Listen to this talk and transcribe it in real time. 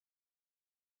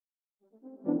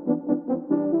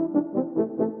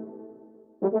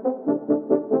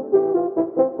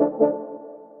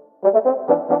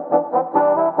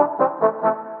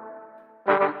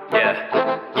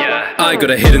I got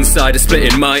a hidden side, a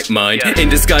split in my mind. In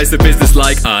disguise, the business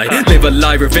like I live a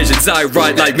lie, revisions I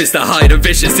write like Mr. Hyde, a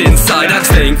vicious inside. I'm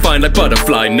staying fine like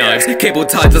butterfly knives. Cable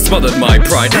ties that smothered my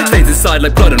pride. Stays inside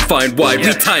like blood and fine wine.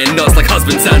 We tying knots like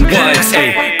husbands and wives.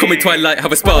 Hey, call me Twilight,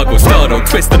 have a sparkle, startle,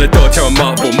 twist on the door, tear a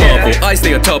marble. I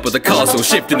stay on top of the castle,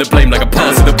 shifting the blame like a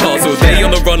parcel the parcel. They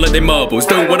on the run like they marbles,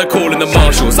 don't wanna call in the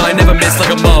marshals. I never miss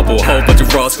like a marble, whole bunch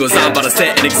of rascals. I'm about to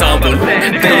set an example.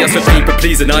 They ask for people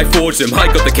please and I forge them. I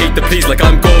got the cake to please like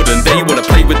I'm Gordon. They wanna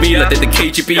play with me like they're the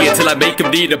KGB until I make them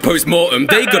need a post-mortem.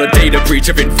 They got a data breach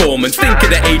of informants, thinking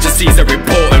the agencies are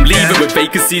important. Leave it with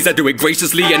vacancies, I do it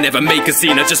graciously. I never make a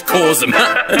scene, I just cause them.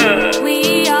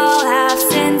 We all have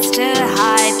sins to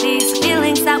hide, these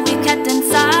feelings that we've kept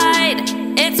inside.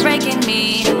 It's breaking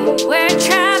me, we're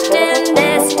trapped in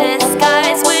this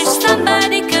disguise. Wish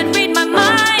somebody could read my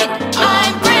mind.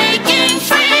 I'm breaking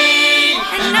free,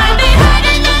 and I've been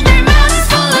hiding under mountains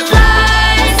full of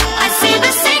lies. I see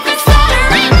the secrets that are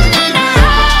written in our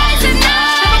eyes, and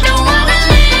I don't wanna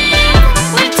leave.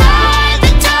 We've tied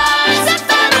the ties of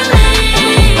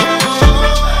family.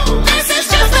 This is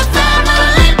just a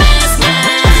family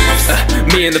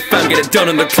business. Me and the fam get it done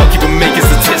on the clock, even making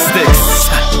statistics.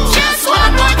 Just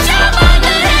one more job on the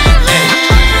hit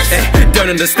list. Don't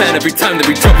understand, every time that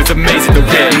we drop it's amazing the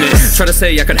witness. Try to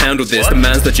say I can handle this, the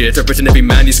man's legit. I've written every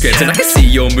manuscript, and I can see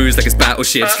your moves like it's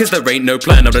battleships. Cause there ain't no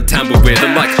plan I'm to tamper with.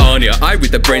 I'm like Anya, I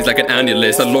read the brains like an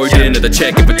annulus. I lawyered into the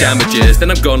checking for damages,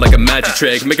 then I'm gone like a magic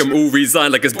trick. Make them all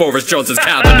resign like it's Boris Johnson's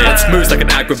cabinet. Moves like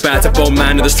an acrobat, a bomb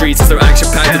man in the streets. It's so action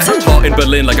packed, it's so hot in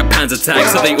Berlin like a panzer tank.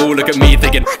 So they all look at me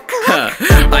thinking, huh,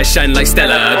 I shine like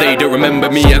Stella. They don't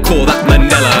remember me, I call that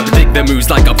Mandela. Predict their moves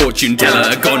like a fortune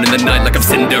teller. Gone in the night like I'm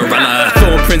Cinderella.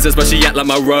 Thorn princess but she act like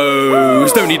my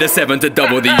rose. Don't need a 7 to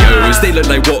double the O's. They look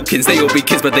like Watkins, they all be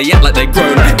kids but they act like they're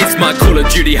grown. It's my Call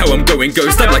of Duty how I'm going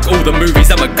ghost. I'm like all the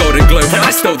movies, I'm a Golden Globe. When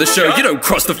I stole the show, you don't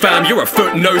cross the fam, you're a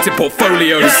footnote in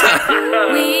portfolios.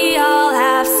 We all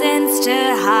have sins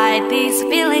to hide, these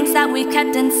feelings that we've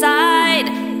kept inside.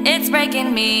 It's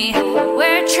breaking me,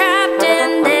 we're trapped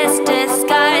in this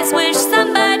disguise. Wish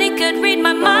somebody could read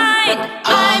my mind.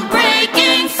 I'm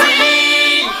breaking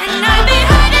free, and I've been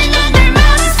hiding under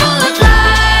mountains full of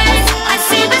lies. I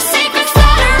see the secrets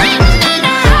that are written in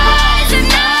our eyes, and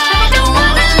I don't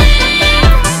wanna leave.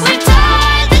 We've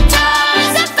tied the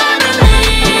ties of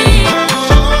family.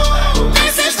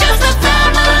 This is just a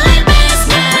family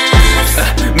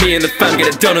business. Me and the fam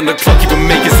get it done on the clock, even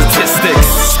making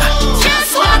statistics.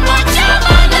 Just one more job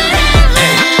on the hit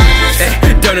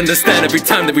list. Don't understand, every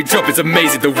time that we drop it's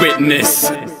amazing to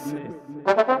witness.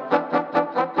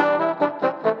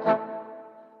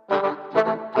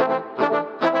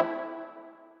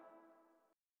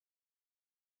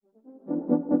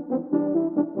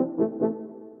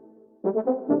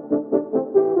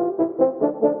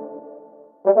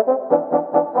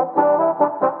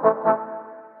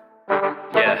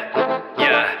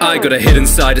 I got a hidden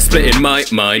side, a split in my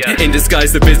mind. In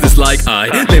disguise, the business like I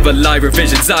live a lie,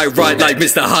 revisions I write like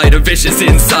Mr. Hyde, a vicious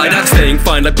inside. I'm staying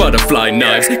fine like butterfly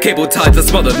knives. Cable ties that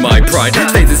smothered my pride.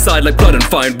 Stays inside like blood and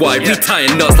fine wine. We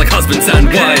tying knots like husbands and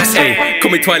wives. Hey, call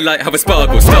me Twilight, have a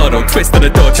sparkle, startle, twist on the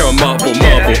door, tear a marble.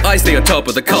 I stay on top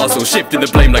of the castle, shifting the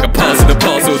blame like a parcel the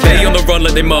parcel. They on the run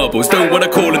like they marbles, don't wanna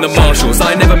call in the marshals.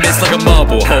 I never miss like a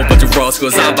marble, whole bunch of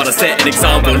rascals. I'm about to set an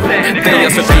example. They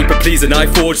ask for people please and I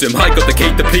forge them. I got the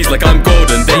cake to please like I'm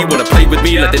Gordon. They wanna play with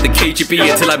me like they're the KGB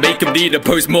until I make them need a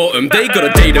post-mortem. They got a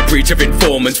data breach of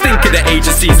informants, thinking the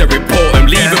agencies are important.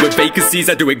 Leave it with vacancies,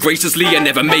 I do it graciously. I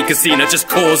never make a scene, I just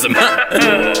cause them.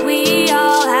 We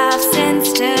all have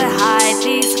sins to hide,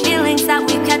 these feelings that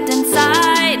we've kept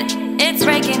inside. It's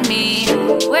breaking me,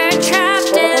 we're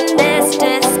trapped in this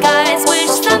disguise. Wish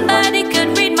somebody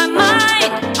could read my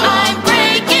mind. I'm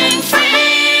breaking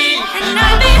free, and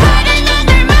I've been hiding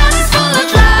under mountains full of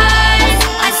lies.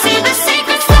 I see the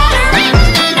secrets that are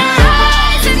written in our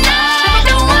eyes, and I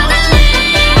don't wanna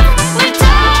leave. We've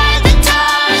tied the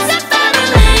ties of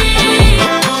family.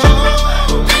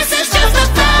 This is just a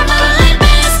family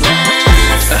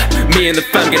business. Me and the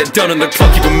fam get it done on the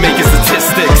clock, even making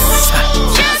statistics.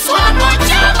 Just one more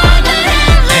job on the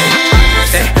hit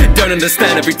list. Don't Don't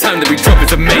understand every time that we drop,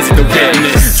 it's amazing the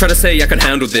witness. Try to say I can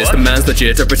handle this, the man's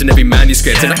legit, I've written every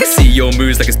manuscript. And I can see your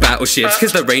moves like it's battleships,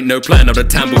 cause there ain't no plan I'm to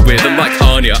tamper with. I'm like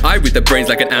Anya, I read the brains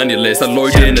like an annulus. I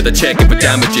load into the check for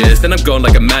damages, then I'm gone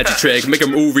like a magic trick. Make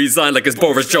them all resign like it's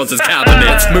Boris Johnson's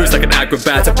cabinet. Moves like an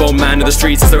acrobat, a bomb man in the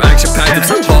streets as they're action-packed. It's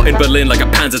so hot in Berlin like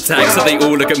a panzer tank, so they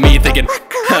all look at me thinking,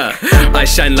 huh, I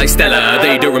shine like Stella.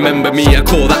 They don't remember me, I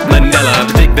call that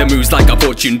Mandela. Predict their moves like a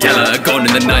fortune teller, gone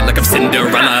in the night like I'm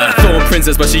Cinderella. Thorn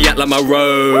princess but she act like my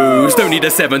rose, don't need a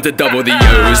 7 to double the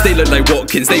O's. They look like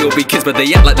Watkins, they all be kids but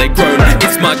they act like they're grown.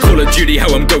 It's my Call of Duty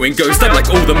how I'm going ghost. I'm like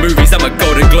all the movies, I'm a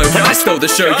Golden Globe. When I stole the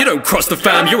show, you don't cross the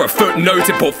fam, you're a footnote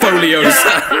in portfolios.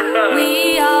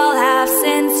 We all have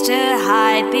sins to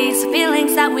hide, these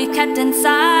feelings that we've kept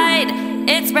inside.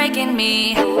 It's breaking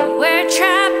me, we're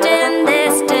trapped in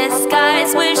this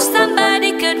disguise. Wish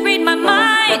somebody could read my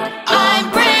mind. I'm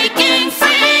breaking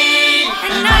free,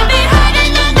 and I've been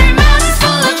hiding under mountains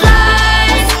full of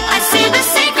lies. I see the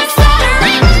secrets that are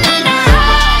written in our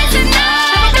eyes, and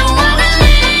I don't wanna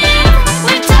leave.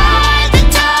 We've tied the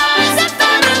ties of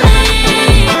family.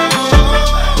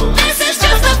 This is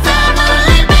just a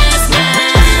family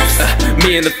business.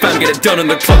 Me and the fam get it done on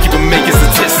the clock, keep on making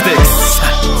statistics.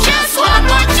 Just one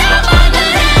more job on the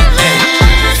hit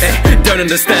list. Don't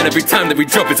understand every time that we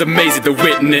drop, it's amazing the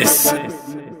witness.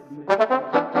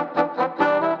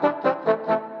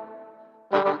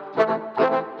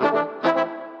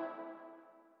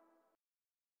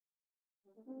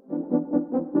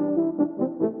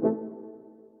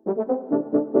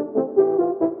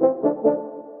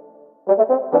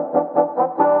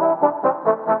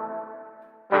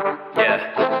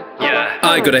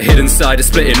 I got a hidden side, a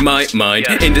split in my mind.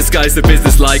 In disguise, the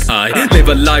business like I live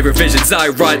a lie, revisions I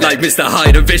write like Mr.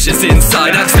 Hyde, a vicious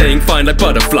inside. I'm staying fine like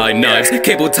butterfly knives,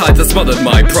 cable ties that smothered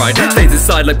my pride. Stays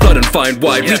inside like blood and fine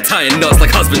wine. We tying knots like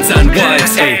husbands and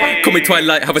wives. Hey, call me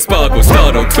Twilight, have a sparkle,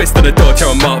 startle, twist on the door, chair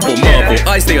on marble.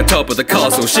 I stay on top of the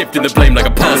castle, shifting the blame like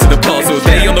a pass in the parcel.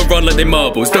 They on the run like they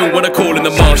marbles, don't wanna call in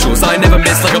the marshals. I never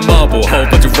miss like a marble, whole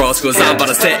bunch of rascals. I'm about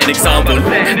to set an example.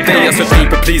 They ask for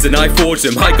people please and I forge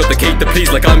them. I got the cake to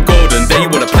please like I'm Gordon. They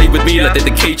wanna play with me like they're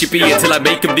the KGB until I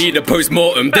make them need a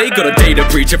post-mortem. They got a data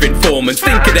breach of informants,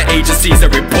 thinking the agencies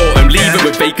are important. Leaving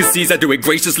with vacancies, I do it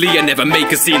graciously. I never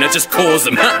make a scene, I just cause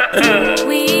them.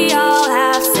 We all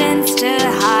have sins to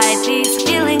hide, these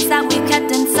feelings that we've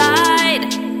kept inside.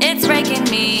 It's breaking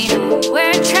me,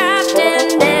 we're trapped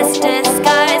in this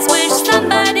disguise. Wish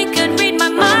somebody could read my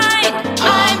mind.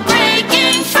 I'm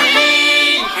breaking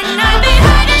free, and I've been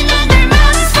hiding under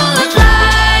mountains full of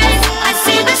lies. I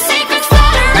see the secrets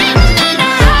that are written in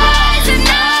our eyes, and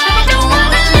I don't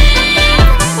wanna leave.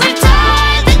 We've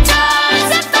tied the ties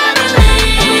of family.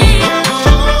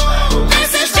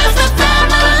 This is just a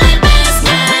family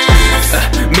business.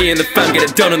 Me and the fam get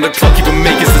it done on the clock, keep on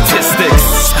making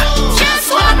statistics.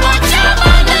 Just one more job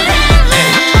on the hit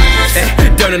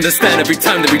list. Don't understand every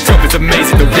time that we drop, it's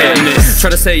amazing the witness. Try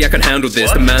to say I can handle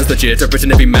this, the man's legit, I've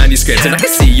written every manuscript. And I can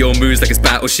see your moves like it's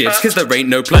battleships, cause there ain't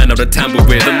no plan I'm to tamper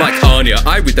with. I'm like Anya,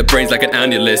 I read the brains like an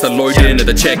annulus. I load into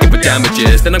the check for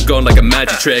damages, then I'm gone like a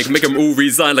magic trick. Make them all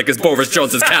resign like it's Boris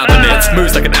Johnson's cabinet.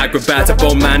 Moves like an acrobat, a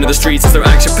bomb man in the streets as they're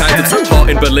action-packed. It's so hot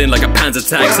in Berlin like a panzer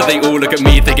tank, so they all look at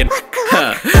me thinking,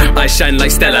 huh, I shine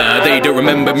like Stella. They don't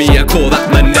remember me, I call that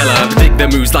Mandela. Predict their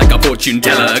moves like a fortune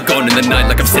teller, gone in the night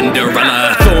like I'm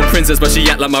Cinderella. Thorn princess but she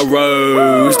act like my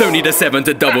rose, don't need a 7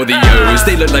 to double the O's.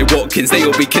 They look like Watkins, they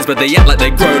all be kids but they act like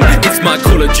they're grown. It's my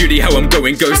Call of Duty how I'm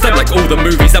going ghost. I'm like all the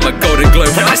movies, I'm a Golden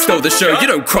Globe. When I stole the show, you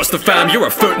don't cross the fam, you're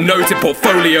a footnote in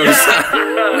portfolios.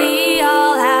 We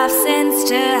all have sins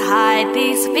to hide,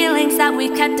 these feelings that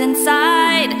we've kept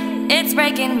inside. It's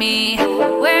breaking me,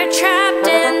 we're trapped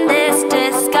in this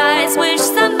disguise. Wish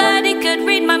somebody could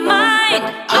read my mind.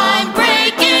 I'm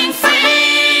breaking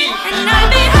free, and I've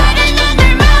been hiding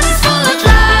under mountains full of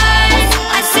lies.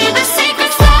 I see the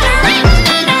secrets that are written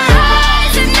in our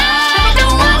eyes, and I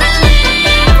don't wanna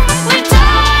leave. We've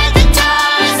tied the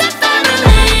ties of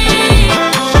family.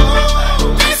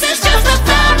 This is just a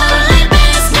family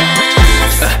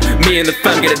business. Me and the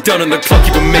fam get it done on the clock,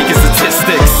 keep on making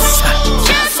statistics.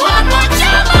 Just one more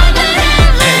job on the hit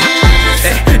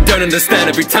list. Don't understand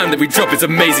every time that we drop, it's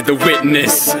amazing the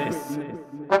witness.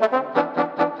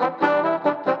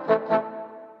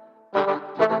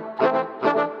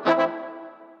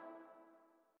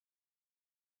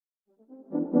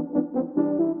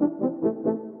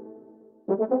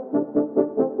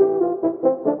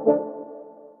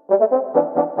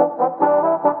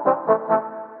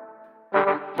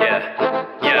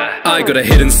 I I got a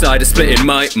hidden side, a split in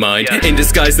my mind. In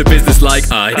disguise, the business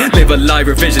like I live a lie,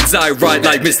 revisions I write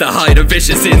like Mr. Hyde, a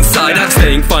vicious inside. I'm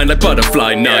staying fine like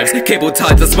butterfly knives, cable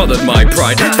ties that smothered my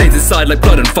pride. Stays inside like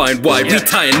blood and fine wine. We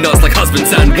tying knots like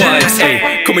husbands and wives.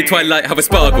 Hey, call me Twilight, have a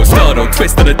sparkle, startle,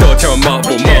 twist in the door, a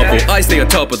marble. I stay on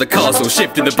top of the castle,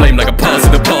 shifting the blame like a pass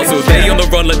in the parcel. They on the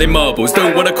run like they marbles,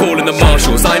 don't wanna call in the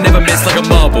marshals. I never miss like a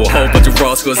marble, whole bunch of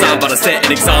rascals. I'm about to set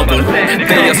an example.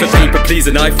 They ask for paper please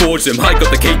and I forge them. I got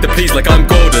the cake to please like I'm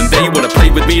Gordon. They wanna play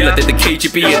with me like they're the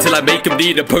KGB until I make them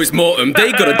need a post-mortem.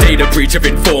 They got a data breach of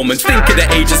informants, thinking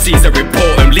the agencies are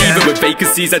important. Leave it with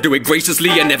vacancies, I do it graciously.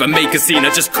 I never make a scene,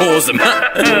 I just cause them.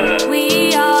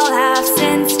 We all have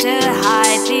sins to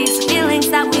hide, these feelings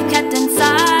that we kept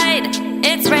inside.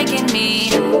 It's breaking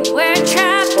me, we're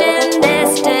trapped in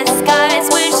this disguise.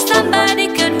 Wish somebody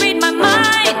could read my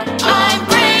mind. I'm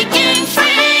breaking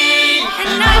free,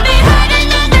 and I've been hiding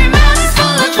under mountains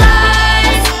full of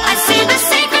lies. I see the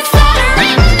secrets that are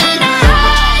written in our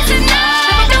eyes, and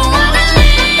I don't wanna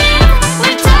leave. We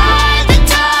tied the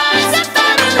ties of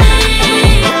family.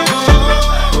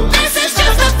 This is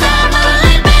just a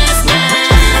family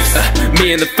business.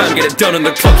 Me and the fam get it done on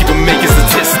the clock, keep on making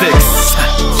statistics.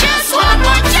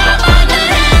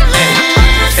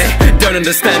 Don't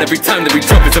understand every time that we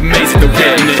drop, it's amazing the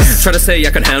witness. Try to say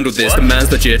I can handle this, the man's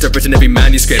legit, I've written every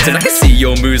manuscript. And I can see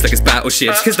your moves like it's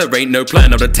battleships, cause there ain't no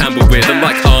plan I'm to tamper with. I'm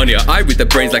like Anya, I read the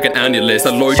brains like an annulist. I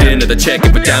load in at the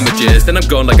check-in for damages, then I'm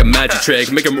gone like a magic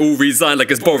trick. Make them all resign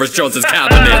like it's Boris Johnson's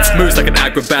cabinet. Moves like an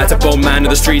acrobat, a bomb man in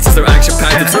the streets as they're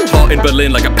action-packed. I'm so hot in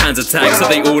Berlin like a panzer tank, so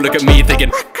they all look at me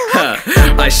thinking, huh,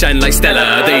 I shine like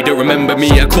Stella. They don't remember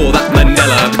me, I call that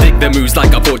Mandela. Predict their moves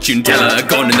like a fortune teller,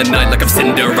 gone in the night like I'm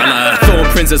Cinderella. Thorn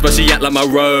princess but she act like my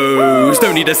rose,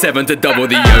 don't need a 7 to double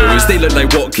the O's. They look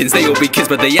like Watkins, they all be kids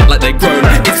but they act like they grown.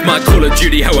 It's my Call of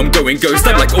Duty how I'm going ghost.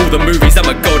 I'm like all the movies, I'm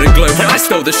a Golden Globe. When I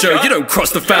stole the show, you don't cross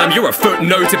the fam, you're a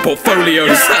footnote in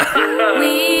portfolios.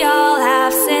 We all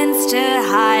have sins to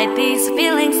hide, these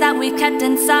feelings that we kept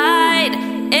inside.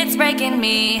 It's breaking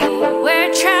me,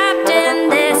 we're trapped in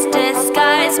this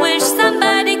disguise. Wish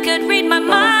somebody could read my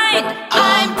mind.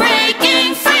 I'm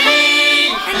breaking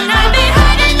free, and I've been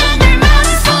hiding under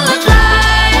mountains full of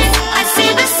lies. I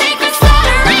see the secrets that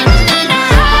are written in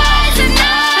our eyes, and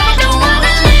I don't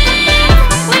wanna leave.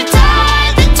 We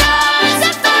tied the ties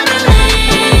of family.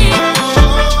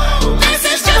 This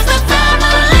is just a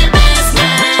family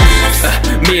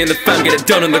business. Me and the fam get it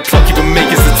done on the clock, keep on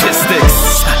making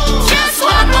statistics.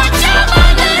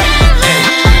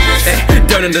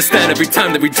 Don't understand every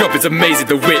time that we drop, it's amazing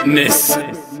to witness.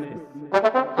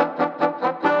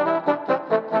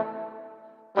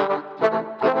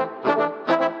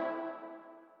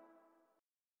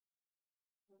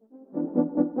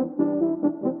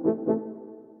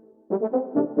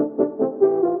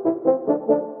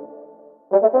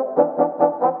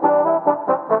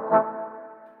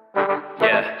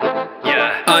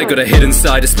 I got a hidden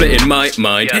side, a split in my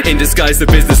mind. In disguise, the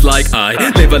business like I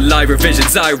live a lie,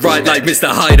 revisions I write like Mr.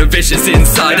 Hyde, a vicious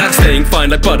inside. I'm staying fine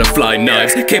like butterfly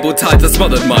knives, cable ties that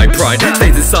smothered my pride.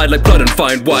 Stays inside like blood and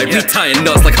fine wine. We tying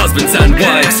knots like husbands and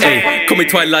wives. Hey, call me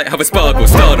Twilight, have a sparkle,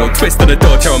 startle, twist in the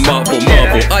door, a marble.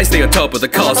 I stay on top of the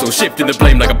castle, shifting the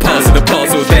blame like a pass in the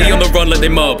parcel. They on the run like they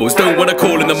marbles, don't wanna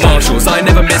call in the marshals. I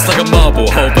never miss like a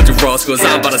marble, whole bunch of rascals.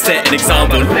 I'm about to set an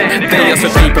example. They ask for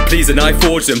paper please and I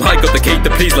forge them. I got the cake to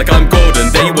please like I'm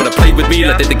Gordon. They wanna play with me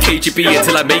like they're the KGB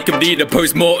until I make them need a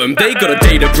post-mortem. They got a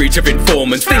data breach of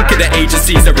informants, thinking the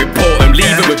agencies are important.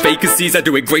 Leave it with vacancies, I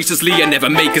do it graciously. I never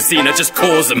make a scene, I just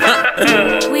cause them.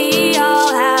 We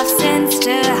all have sins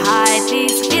to hide,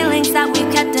 these feelings that we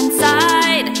kept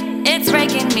inside. It's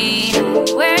breaking me,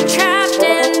 we're trapped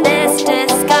in this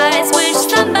disguise. Wish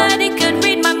somebody could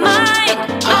read my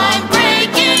mind. I'm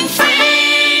breaking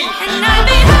free, and I've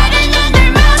been hiding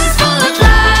under mountains full of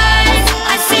lies.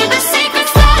 I see the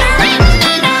secrets that are written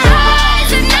in our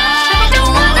eyes, and I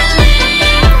don't wanna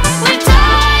leave. We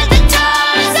tied the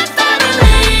ties of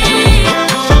family.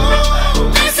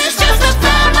 This is just a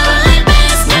family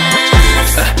business.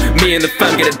 Me and the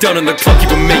fam get it done on the clock,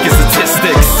 keep on making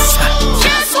statistics.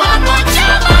 Just one more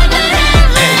job on the hit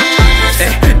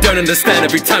list. Don't understand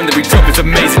every time that we drop, it's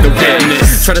amazing the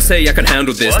witness. Try to say I can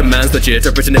handle this, the man's legit,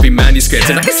 I've written every manuscript.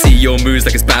 And I can see your moves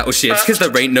like it's battleships, cause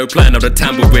there ain't no plan I'm to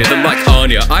tamper with. I'm like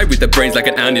Anya, I read the brains like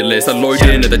an annulist. I load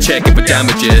in at the check-in for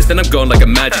damages, then I'm gone like a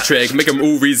magic trick. Make them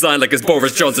all resign like it's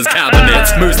Boris Johnson's cabinet.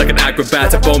 Moves like an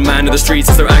acrobat, a bomb man in the streets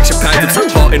as they're action-packed. I'm so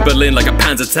hot in Berlin like a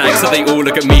panzer tank, so they all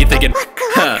look at me thinking,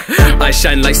 huh, I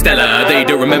shine like Stella. They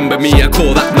don't remember me, I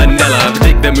call that Mandela.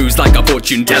 Predict their moves like a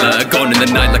fortune teller, gone in the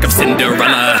night like I'm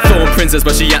Cinderella. Thorn princess,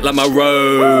 but she act like my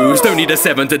rose. Don't need a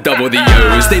 7 to double the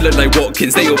O's. They look like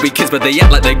Watkins, they all be kids, but they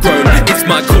act like they're grown. It's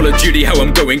my Call of Duty, how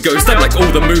I'm going ghost. I'm like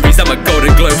all the movies, I'm a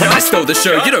Golden Globe. I stole the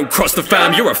show, you don't cross the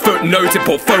fam, you're a footnote in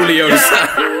portfolios.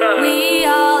 We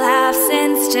all have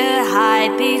sins to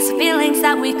hide, these feelings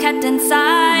that we kept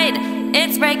inside.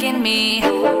 It's breaking me,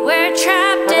 we're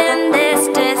trapped in this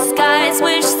disguise.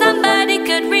 Wish somebody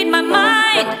could read my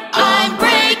mind. I'm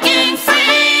breaking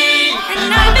free,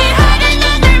 and I've been hiding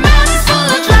under mountains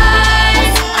full of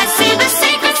lies. I see the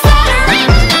secrets that are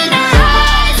written in our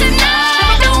eyes, and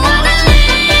I don't wanna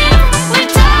leave. We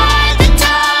tied the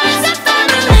ties of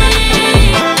family.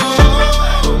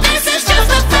 This is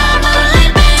just a family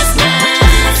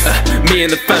business. Me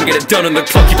and the fam get it done on the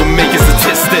clock, keep on making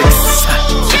statistics.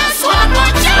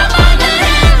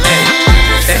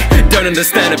 Don't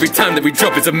understand, every time that we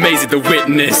drop it's amazing to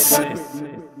witness.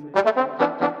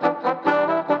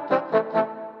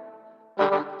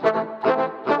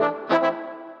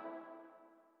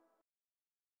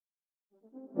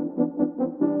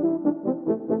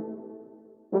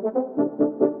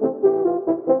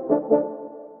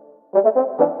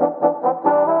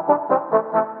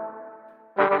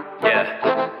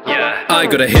 I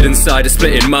got a hidden side, a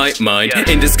split in my mind.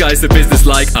 In disguise, the business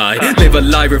like I live a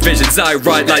lie, revisions I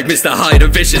write like Mr. Hyde, a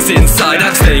vicious inside.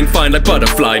 I'm staying fine like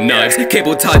butterfly knives.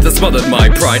 Cable ties that smothered my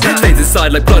pride. Stains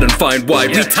inside like blood and fine wine.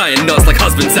 We tying knots like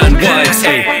husbands and wives.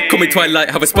 Hey, call me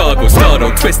Twilight, have a sparkle,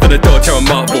 startle, twist on the door, how a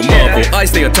marble. I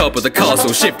stay on top of the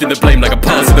castle, shifting the blame like a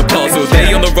pass in the parcel.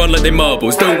 They on the run like they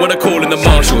marbles, don't wanna call in the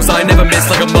marshals. I never miss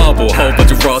like a marble, whole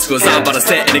bunch of rascals. I'm about to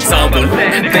set an example.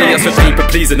 They ask for paper,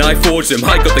 please, and I forge them.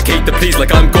 I got the cake to please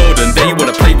like I'm Gordon. They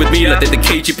wanna play with me like they're the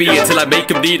KGB until I make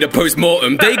them need a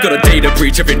post-mortem. They got a data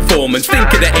breach of informants,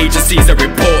 thinking the agencies are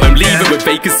important. Leaving with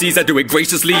vacancies, I do it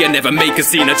graciously. I never make a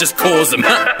scene, I just cause them.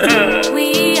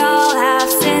 We all have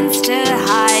sins to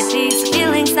hide, these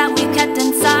feelings that we kept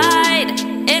inside.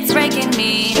 It's breaking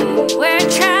me, we're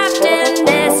trapped in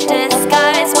this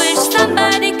disguise. Wish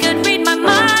somebody could read my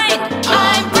mind.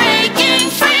 I'm breaking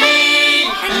free,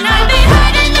 and I've been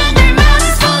hiding under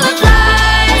mountains full of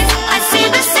lies. I see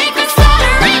the secrets that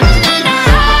are written in our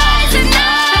eyes, and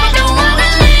I don't wanna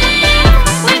leave.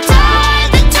 We tied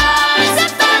the ties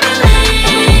of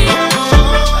family.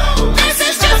 This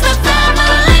is just a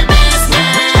family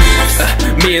business.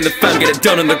 Me and the fam get it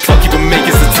done on the clock, keep on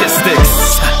making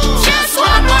statistics. Just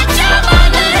one more job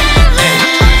on the hit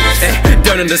list.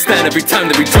 Don't understand, every time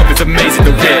that we drop it's amazing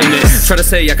to witness. Try to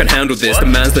say I can handle this, the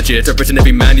man's legit, I've written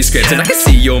every manuscript. And I can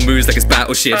see your moves like it's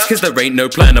battleships, cause there ain't no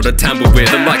plan I'm to tamper with.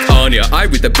 I'm like Anya, I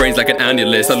read the brains like an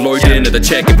annulus. I load into the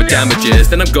check-in for damages,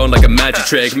 then I'm gone like a magic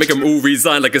trick. Make them all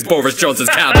resign like it's Boris Johnson's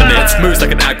cabinet. Moves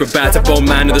like an acrobat, a bomb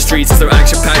man in the streets, it's so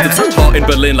action-packed. It's so hot in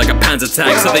Berlin like a panzer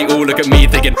tank, so they all look at me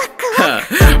thinking, huh,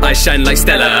 I shine like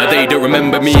Stella. They don't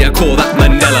remember me, I call that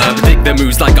Mandela. Predict their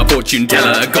moves like a fortune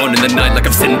teller, gone in the night like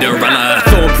I'm Cinderella.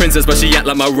 Thorn princess, but she act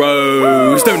like my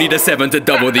rose. Don't need a 7 to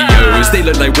double the O's. They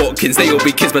look like Watkins, they all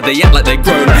be kids, but they act like they're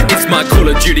grown. It's my Call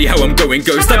of Duty, how I'm going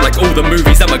ghost. I'm like all the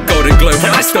movies, I'm a Golden Globe.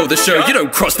 I stole the show, you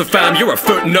don't cross the fam, you're a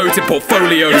footnote in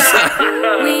portfolios.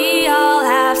 We all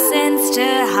have sins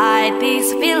to hide,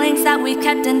 these feelings that we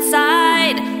kept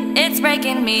inside. It's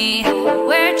breaking me,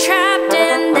 we're trapped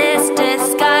in this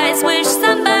disguise. Wish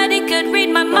somebody could read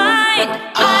my mind.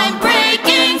 I'm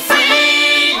breaking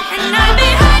free, and I've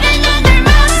been hiding under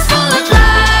mountains full of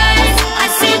lies. I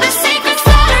see the secrets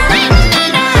that are written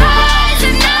in our eyes,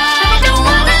 and I don't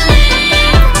wanna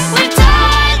leave. We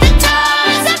tied the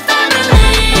ties of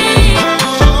family.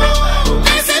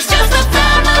 This is just a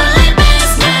family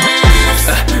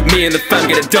business. Me and the fam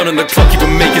get it done on the clock, keep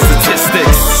on making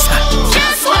statistics.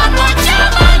 Just one more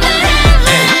job on the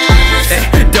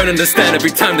hit list. Don't understand,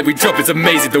 every time that we drop it's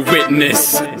amazing to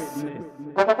witness.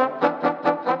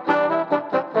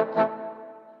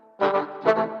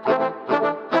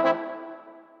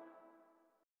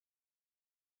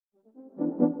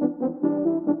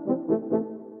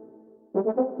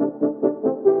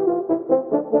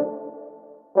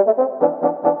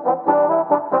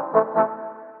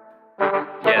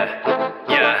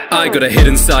 I got a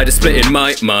hidden side, a split in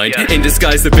my mind. In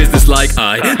disguise, the business like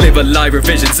I live a lie,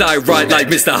 revisions I write like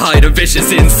Mr. Hyde, a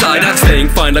vicious inside. I'm staying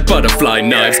fine like butterfly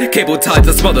knives. Cable ties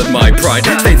that smothered my pride.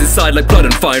 Stains inside like blood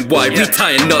and fine wine. We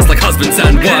tying knots like husbands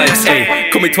and wives. Hey,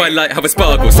 call me Twilight, have a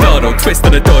sparkle, startle, twist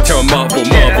on the door, how a marble.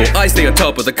 I stay on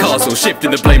top of the castle,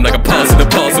 shifting the blame like a pass in the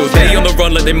parcel. They on the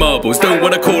run like they marbles. Don't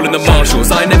wanna call in the marshals.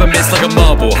 I never miss like a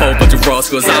marble. Whole bunch of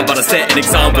rascals, I'm about to set an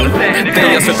example. They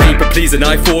ask for people pleasing,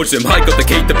 I forge them. I got the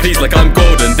cake to please like I'm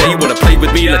Gordon. They wanna play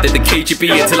with me like they're the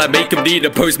KGB until I make them need a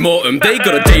post-mortem. They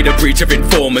got a data breach of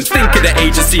informants. Think of the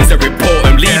agencies that report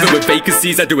them. Leave it with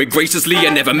vacancies, I do it graciously. I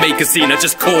never make a scene, I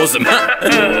just cause them.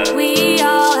 We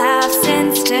all have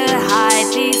sins to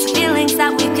hide, these feelings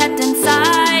that we kept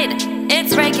inside.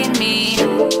 It's breaking me,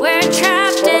 we're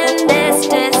trapped in this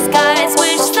disguise.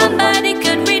 Wish somebody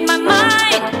could read my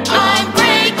mind. I'm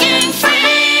breaking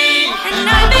free, and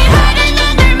I'd be hiding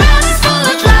under mountains full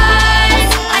of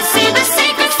lies. I see the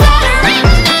secrets that are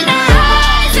written in our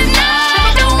eyes, and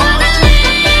I don't wanna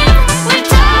leave. We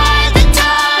tied the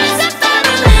ties of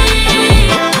family.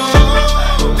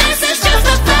 This is just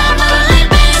a family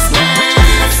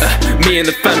business. Me and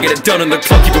the fam get it done on the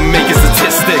clock, keep on making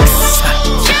statistics.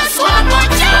 Just one more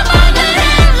job on the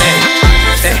hit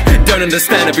list. Don't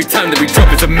understand, every time that we drop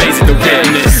it's amazing the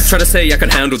witness. Try to say I can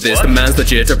handle this, the man's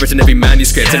legit, I've written every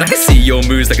manuscript. And I can see your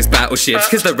moves like it's battleships,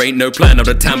 cause there ain't no plan I'm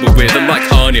to tamper with. I'm like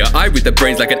Anya, I read the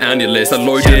brains like an annulist. I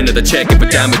load into the check for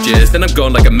damages, then I'm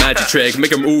gone like a magic trick.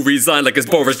 Make them all resign like it's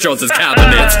Boris Johnson's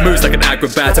cabinet. Moves like an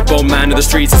acrobat, a bomb man in the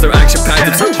streets as they're action packed.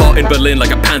 It's so hot in Berlin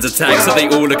like a panzer tank, so they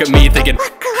all look at me thinking,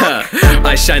 huh,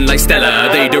 I shine like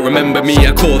Stella. They don't remember me,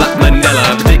 I call that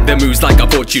Mandela. Predict their moves like a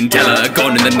fortune teller,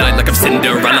 gone in the night like I'm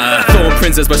Cinderella. Thorn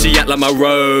princess but she act like my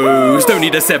rose. Don't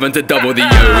need a 7 to double the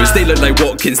O's. They look like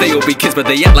Watkins, they all be kids but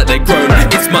they act like they're grown.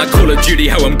 It's my Call of Duty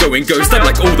how I'm going ghost. I'm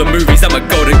like all the movies, I'm a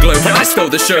Golden Globe. When I stole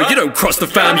the show, you don't cross the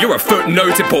fam, you're a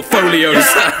footnote in portfolios.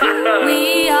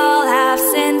 We all have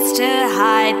sins to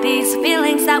hide, these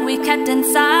feelings that we kept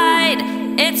inside.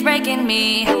 It's breaking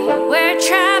me, we're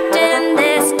trapped in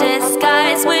this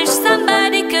disguise. Wish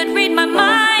somebody could read my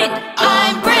mind.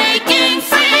 I'm breaking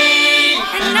free,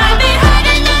 and I'd be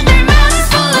hiding under mountains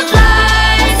full of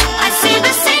lies. I see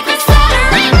the secrets that are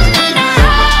written in our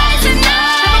eyes, and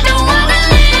I don't wanna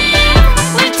leave.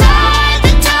 We tied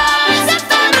the ties of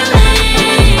family.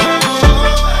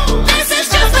 This is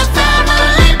just a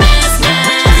family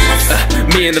business.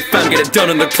 Me and the fam get it done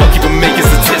on the clock, keep on making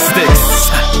statistics.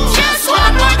 Just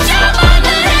one more job on the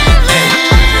hit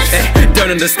list.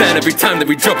 Don't understand, every time that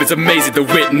we drop it's amazing to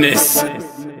witness.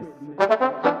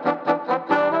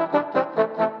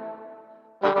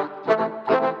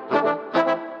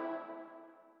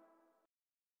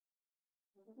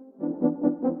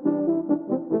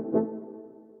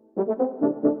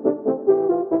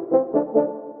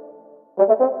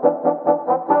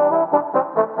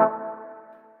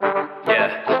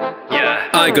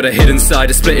 I got a hidden side,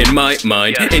 a split in my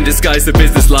mind. In disguise, the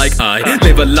business like I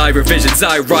live a lie, revisions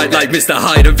I write like Mr.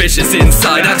 Hyde and vicious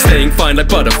inside. I'm staying fine like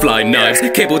butterfly knives,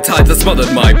 cable tied that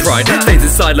smothered my pride. Stains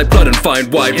inside like blood and fine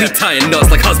wine. We tying knots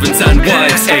like husbands and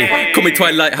wives. Hey, call me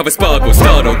Twilight, have a sparkle,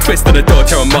 startle, twist on the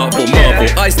dodge, how a marvel.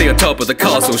 I stay on top of the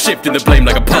castle, shifting the blame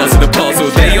like a pass in the parcel.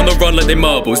 They on the run like they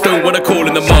marbles, don't wanna call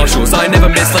in the marshals. I never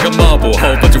miss like a marble,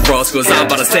 whole bunch of rascals, I'm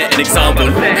about to set an example.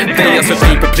 They ask for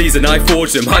people pleasing, I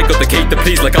forge them. I got the cake to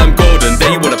please like I'm Gordon.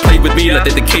 They wanna play with me like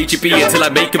they're the KGB until I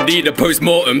make them need a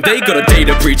post-mortem. They got a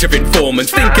data breach of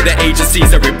informants. Think of the agencies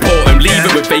that report them. Leave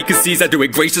it with vacancies, I do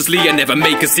it graciously. I never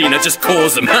make a scene, I just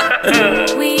cause them.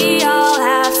 We all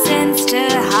have sins to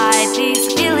hide,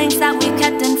 these feelings that we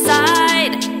kept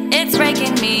inside. It's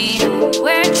breaking me,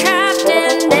 we're trapped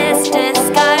in this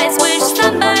disguise. Wish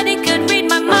somebody could read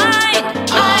my mind.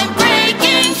 I'm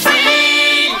breaking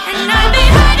free, and I'd be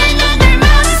hiding under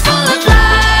mountains full of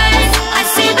lies. I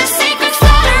see the secrets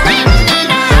that are written in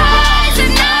our eyes,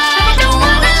 and I don't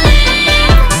wanna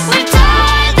leave. We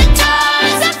tied the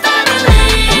ties of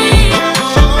family.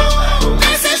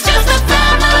 This is just a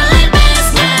family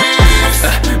business.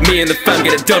 Me and the fam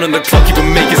get it done on the clock, keep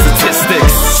on making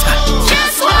statistics.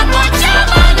 Just one more job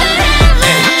on the hit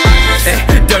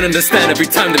list. Don't understand, every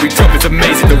time that we drop it's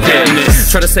amazing the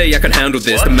witness. Try to say I can handle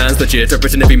this, the man's legit, I've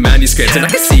written every manuscript. And I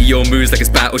can see your moves like it's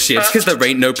battleships, cause there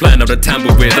ain't no plan I'm to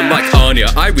tamper with. I'm like Anya,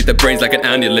 I read the brains like an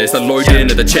annulist. I load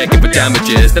into the check for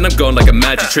damages, then I'm gone like a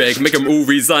magic trick. Make them all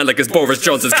resign like it's Boris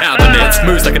Johnson's cabinet.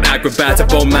 Moves like an acrobat, a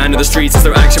bomb man in the streets as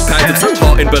they're action packed. It's so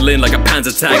hot in Berlin like a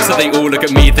panzer tank, so they all look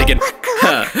at me thinking,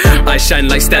 huh, I shine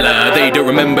like Stella. They don't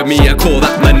remember me, I call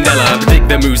that Mandela. Predict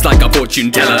their moves like a fortune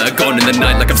teller, gone in the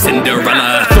night like I'm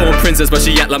Cinderella. Thorn princess but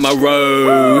she act like my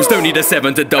rose. Don't need a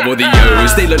 7 to double the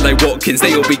O's. They look like Watkins,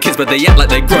 they all be kids but they act like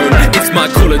they're grown. It's my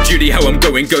Call of Duty how I'm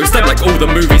going ghost. I'm like all the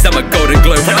movies, I'm a Golden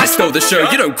Globe. When I stole the show,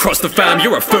 you don't cross the fam,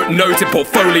 you're a footnote in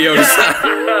portfolios.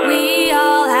 We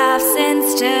all have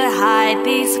sins to hide,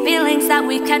 these feelings that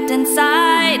we kept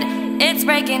inside. It's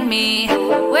breaking me,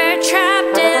 we're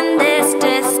trapped in this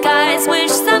disguise.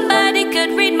 Wish somebody could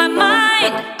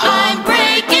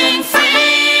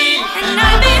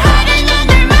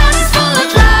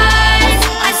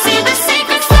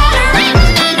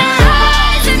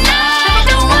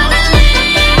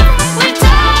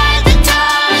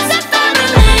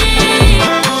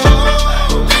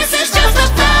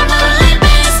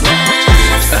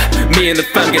Me and the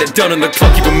fam get it done on the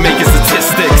clock, keep on making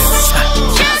statistics.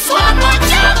 Just one more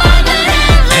job on the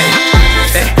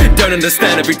hit list. Don't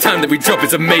understand, every time that we drop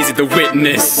it's amazing to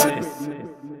witness.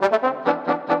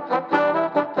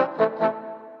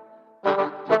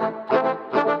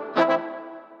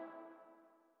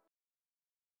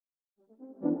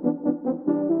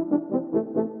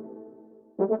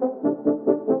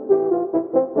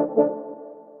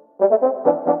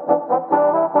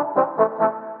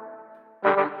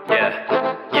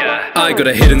 I got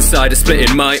a hidden side, a split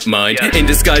in my mind. In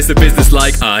disguise, the business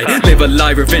like I live a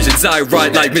lie, revisions I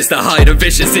write like Mr. Hyde, a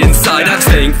vicious inside. I'm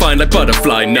staying fine like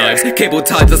butterfly knives. Cable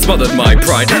ties that smothered my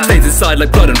pride. Stays inside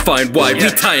like blood and fine wine. We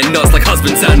tying knots like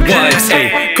husbands and wives.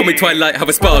 Hey, call me Twilight, have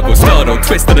a sparkle, startle,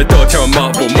 twist on the door, tear a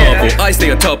marble. I stay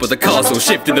on top of the castle,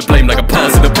 shifting the blame like a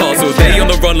pass in the parcel. They on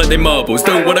the run like they marbles,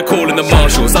 don't wanna call in the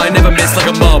marshals. I never miss like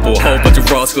a marble, whole bunch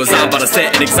of rascals. I'm about to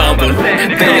set an example.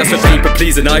 They ask for people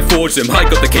please and I forge them. I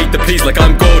got the cake to please like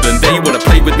I'm Gordon. They wanna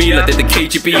play with me like they're the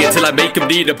KGB until I make them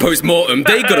need a post-mortem.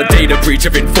 They got a data breach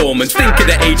of informants, thinking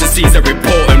the agencies are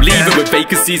important. Leave it with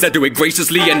vacancies, I do it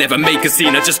graciously. I never make a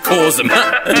scene, I just cause them.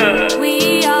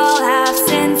 We all have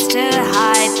sins to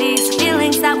hide, these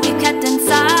feelings that we kept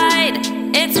inside.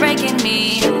 It's breaking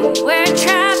me, we're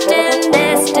trapped in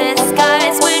this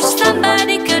disguise. Wish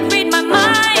somebody could read my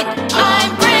mind.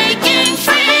 I'm breaking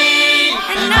free,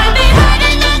 and I've been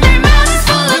hiding under mountains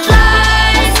full of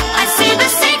lies. I see the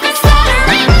secrets that are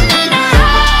written in our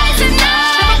eyes, and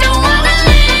I don't wanna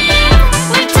leave.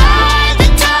 We tied the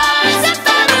ties of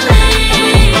family.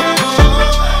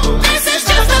 This is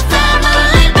just a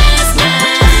family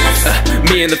business.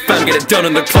 Me and the fam get it done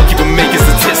on the clock, keep on making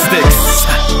statistics.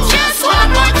 Just one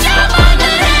more job on the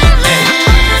hit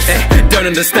list. Don't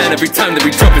understand, every time that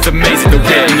we drop it's amazing to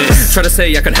witness. Try to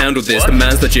say I can handle this, the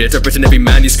man's legit. I've written every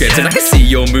manuscript, and I can see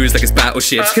your moves like it's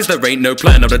battleships. Cause there ain't no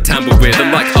plan I'm to tamper with.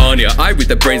 I'm like Anya, I read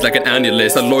their brains like an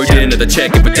annulus. I load into the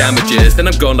checking for damages, then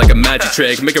I'm gone like a magic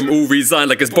trick. Make them all resign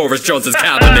like it's Boris Johnson's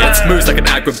cabinet. Moves like an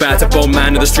acrobat, a bomb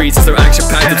man in the streets. It's so action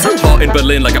packed, I'm so hot in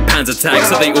Berlin like a panzer tank.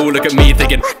 So they all look at me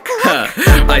thinking, huh,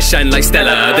 I shine like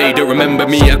Stella. They don't remember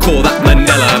me, I call that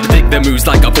Mandela. Predict their moves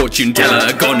like a fortune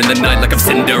teller. Gone in the night like I'm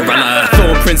Cinderella.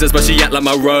 Thorn princess but she act like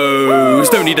my rose.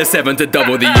 Don't need a 7 to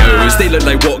double the O's. They look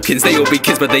like Watkins, they all be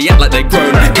kids but they act like they're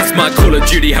grown. It's my Call of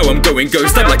Duty how I'm going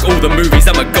ghost. I'm like all the movies,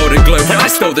 I'm a Golden Globe. When I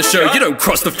stole the show, you don't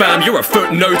cross the fam, you're a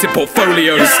footnote in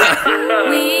portfolios.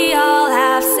 We all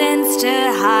have sins to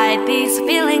hide, these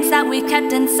feelings that we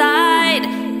kept inside.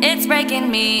 It's breaking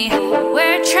me,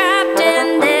 we're trapped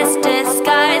in this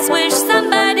disguise. Wish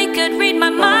somebody could read my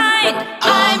mind.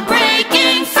 I'm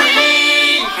breaking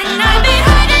free, and I've been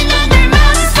hiding under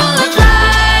mountains full of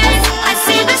lies. I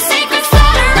see the secrets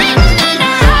that are written in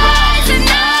our eyes, and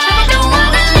I don't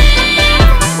wanna leave.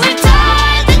 We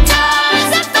tied the ties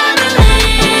of family.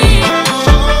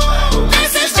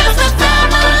 This is just a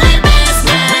family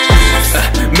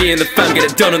business. Me and the fam get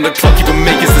it done on the clock, keep on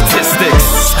making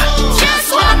statistics. Just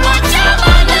one more job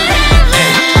on the hit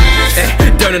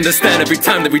list. Don't understand, every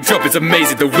time that we drop it's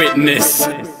amazing to witness.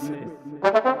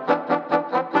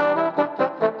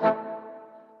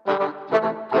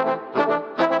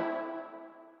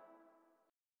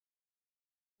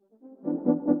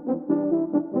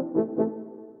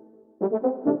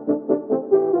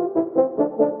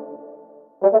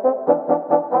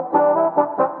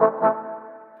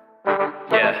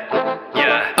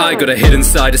 I got a hidden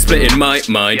side, a split in my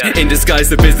mind. In disguise,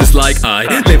 the business like I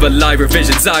live a lie,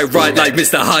 revisions I write like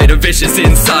Mr. Hyde, a vicious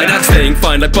inside. I'm staying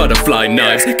fine like butterfly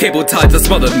knives. Cable ties that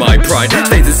smothered my pride.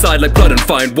 Stays inside like blood and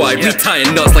fine wine. We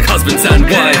tying knots like husbands and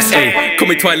wives. Hey, call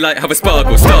me Twilight, have a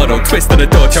sparkle, startle, twist on the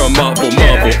door, tear a marble.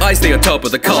 I stay on top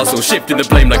of the castle, shifting the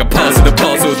blame like a pass in the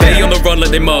parcel. They on the run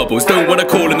like they marbles, don't wanna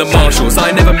call in the marshals.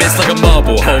 I never miss like a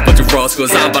marble, whole bunch of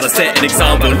rascals. I'm about to set an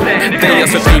example. They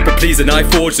ask for people please and I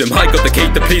forge them. I got the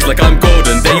cake to please like I'm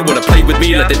Gordon. They wanna play with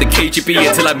me like they're the KGB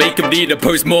until I make them need a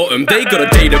post-mortem. They got a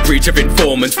data breach of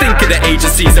informants, thinking the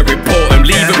agencies are important.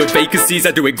 Leave it with vacancies,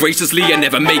 I do it graciously. I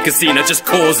never make a scene, I just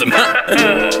cause them.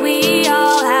 We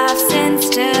all have sins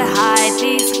to hide,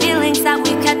 these feelings that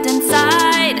we kept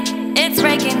inside. It's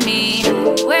breaking me,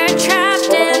 we're trapped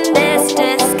in this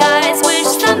disguise. Wish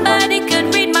somebody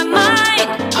could read my mind.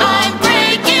 I'm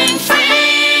breaking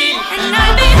free, and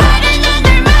I've been hiding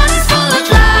under mountains full of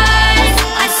lies.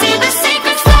 I see the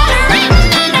secrets that are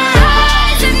written in our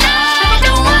eyes, and I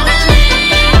don't wanna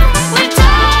leave. We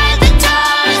tied the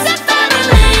ties of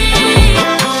family.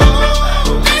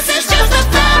 This is just a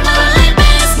family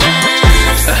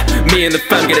business. Me and the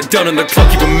fam get it done on the clock,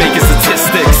 keep on making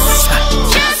statistics.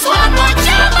 Just one more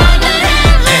job on the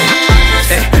hit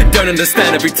list. Don't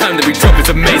understand every time that we drop, it's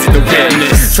amazing the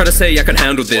witness. Try to say I can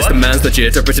handle this, the man's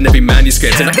legit, I've written every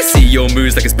manuscript. And I can see your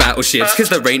moves like it's battleships, cause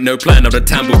there ain't no plan I'm to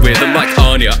tamper with. I'm like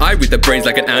Anya, I read the brains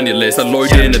like an annulus. I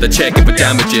load in at the check-in for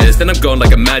damages, then I'm gone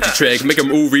like a magic trick. Make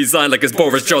them all resign like it's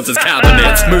Boris Johnson's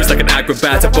cabinet. Moves like an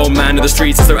acrobat, a bomb man in the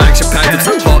streets, it's so action-packed. I'm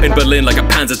so hot in Berlin like a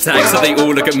Panzer tank, so they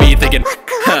all look at me thinking,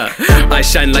 huh, I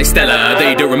shine like Stella.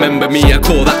 They don't remember me, I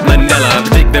call that Mandela.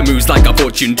 Predict their moves like a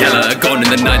fortune teller, gone in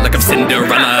the night like I'm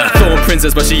Cinderella. Thorn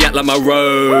princess but she act like my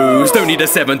rose, don't need a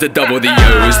 7 to double the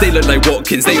O's. They look like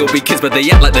Watkins, they all be kids but they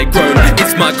act like they're grown.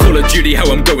 It's my Call of Duty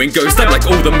how I'm going ghost. I'm like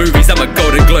all the movies, I'm a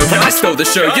Golden Globe. When I stole the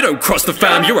show, you don't cross the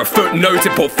fam, you're a footnote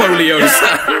in portfolios.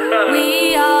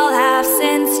 We all have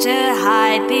sins to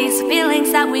hide, these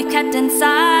feelings that we've kept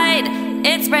inside.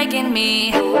 It's breaking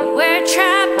me, we're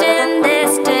trapped in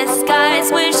this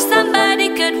disguise. Wish somebody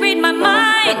could read my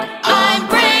mind. I'm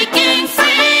breaking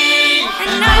free,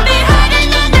 and I've been hiding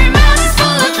under mountains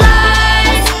full of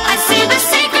lies. I see the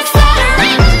secrets that are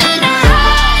written in our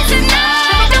eyes, and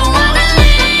I don't wanna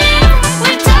leave.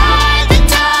 We've tied the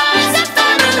ties of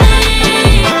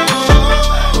family.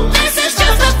 This is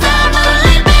just a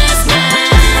family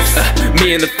business.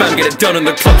 Me and the fam get it done on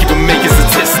the clock, keep on making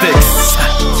statistics.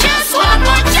 Just one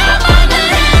more job on the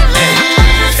hit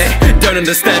list. Don't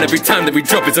understand every time that we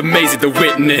drop, it's amazing the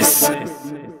witness.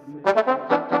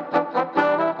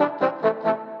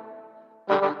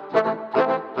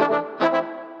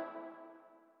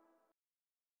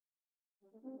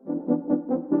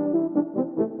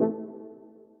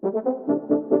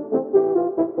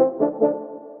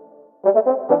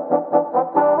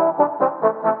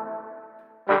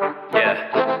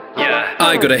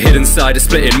 I got a hidden side, a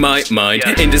split in my mind.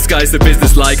 In disguise, the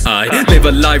business like I live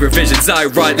a lie, revisions I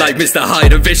write like Mr.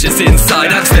 Hyde, a vicious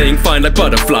inside. I'm staying fine like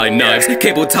butterfly knives,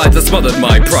 cable ties that smothered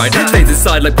my pride. Stains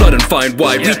inside like blood and fine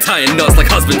white, we tying knots like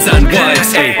husbands and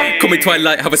wives. Hey, call me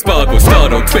Twilight, have a sparkle,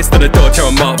 startle, twist on a dodge, how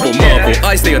a marble.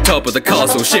 I stay on top of the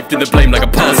castle, shifting the blame like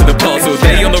a pass in the parcel.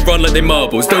 They on the run like they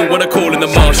marbles, don't wanna call in the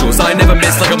marshals. I never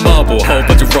miss like a marble, whole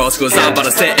bunch of rascals, I'm about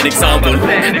to set an example.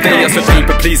 They ask for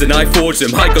people please and I forge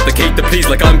them, I got the cake to please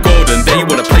like I'm Gordon. They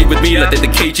wanna play with me like they're the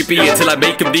KGB until I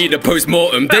make them need a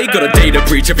post-mortem. They got a data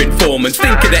breach of informants,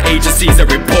 thinking the agencies are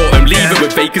important. Leaving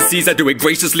with vacancies, I do it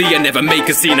graciously. I never make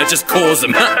a scene, I just cause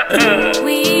them.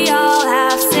 We all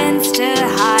have sins to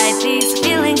hide, these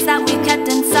feelings that we've kept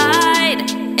inside.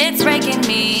 It's breaking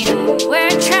me, we're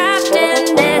trapped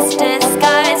in this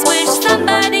disguise. Wish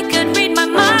somebody could read my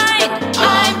mind.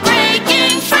 I'm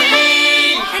breaking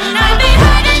free, and I've been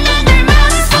hiding under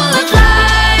mountains full of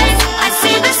lies. I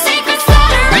see the secrets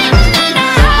that are written in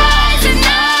our eyes, and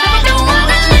I don't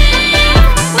wanna leave.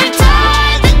 We've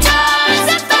tied the ties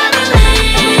of family.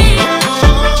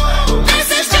 This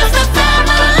is just a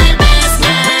family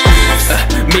business.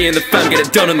 Me and the fam get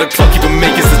it done on the clock, keep on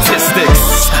making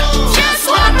statistics. Just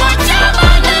one more job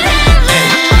on the hit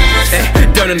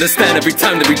list. Don't understand every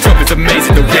time that we drop, it's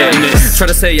amazing the witness. Try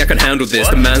to say I can handle this,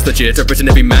 the man's legit, I've written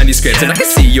every manuscript. And I can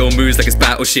see your moves like it's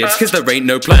battleships, cause there ain't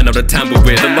no plan I'm to tamper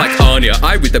with. I'm like Anya,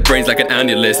 I read the brains like an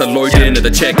annulus. I load in at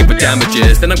the check-in for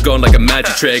damages, then I'm gone like a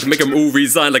magic trick. Make them all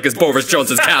resign like it's Boris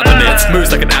Johnson's cabinet.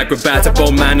 Moves like an acrobat, a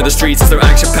bomb man in the streets, it's so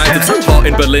action-packed. I'm so hot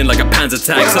in Berlin like a Panzer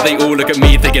tank, so they all look at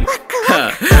me thinking,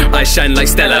 huh, I shine like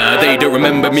Stella. They don't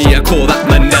remember me, I call that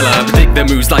Mandela. Predict their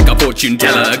moves like a fortune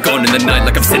teller, gone in the night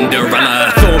like I'm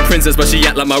Cinderella. Thorn princess but she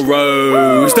act like my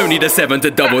rose, don't need a 7 to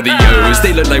double the O's.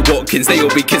 They look like Watkins, they all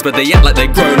be kids but they act like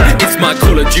they're grown. It's my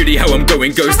Call of Duty how I'm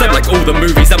going ghost. I'm like all the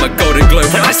movies, I'm a Golden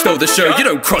Globe. When I stole the show, you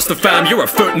don't cross the fam, you're a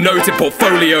footnote in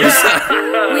portfolios.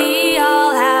 We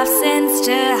all have sins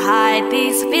to hide,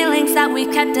 these feelings that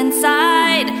we've kept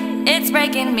inside. It's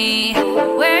breaking me,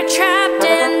 we're trapped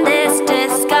in this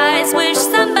disguise. Wish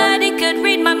somebody could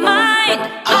read my mind.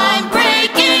 I'm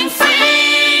breaking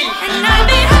free, and I've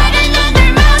been hiding under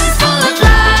mountains full of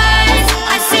lies.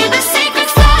 I see the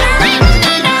secrets that are written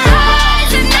in our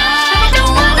eyes, and I don't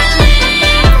wanna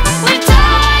leave. We've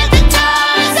tied the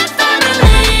ties of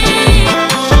family.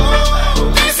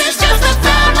 This is just a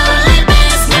family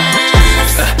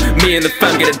business. Me and the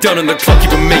fam get it done on the clock,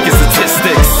 keep on making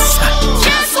statistics.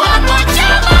 Just one more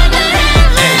job on the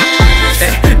hit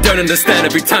list. Don't understand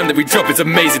every time that we drop, it's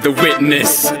amazing the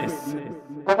witness.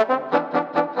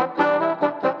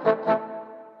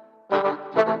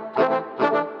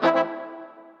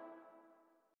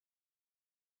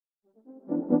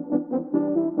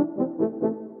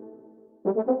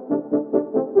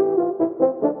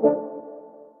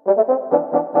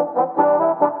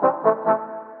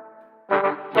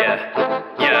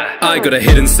 I got a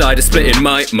hidden side, a split in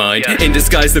my mind. In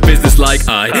disguise, the business like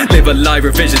I live a lie,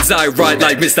 revisions I write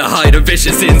like Mr. Hyde, a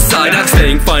vicious inside. I'm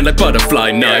staying fine like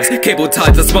butterfly knives, cable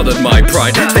ties that smothered my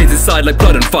pride. Stains inside like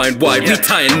blood and fine wide. We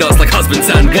tying knots like husbands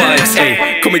and wives.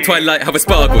 Hey, call me Twilight, have a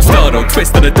sparkle, startle,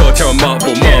 twist on the door, chair on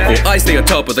marble. I stay on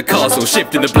top of the castle,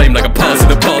 shifting the blame like a pass in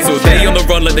the parcel. They on the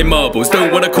run like they marbles,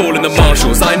 don't wanna call in the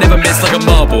marshals. I never miss like a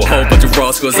marble, whole bunch of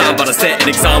rascals. I'm about to set an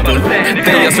example.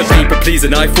 They are so people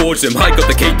pleasing, I forge them. I got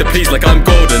the cake to please like I'm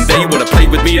Gordon. They wanna play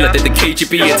with me like they're the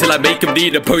KGB until I make them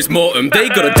need a post-mortem. They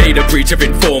got a data breach of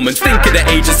informants, thinking the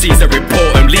agencies that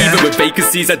report them. Leave them with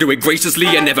vacancies, I do it graciously.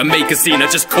 I never make a scene, I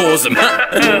just cause them.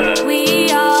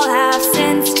 We all have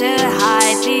sins to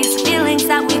hide, these feelings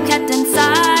that we kept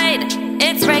inside.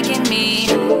 It's breaking me,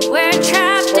 we're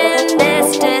trapped in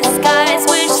this disguise.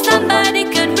 Wish somebody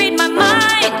could read my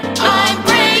mind. I'm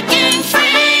breaking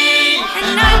free,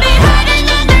 and I'll be hiding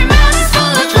under mountains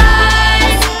full of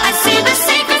lies. I see the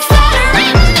secrets that are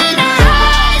written in our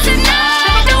eyes, and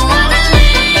I don't wanna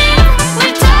leave. We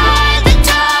tied the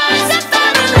ties of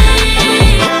family.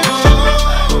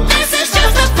 This is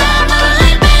just a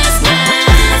family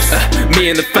business. Me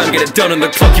and the fam get it done on the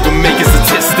clock, even making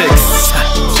statistics.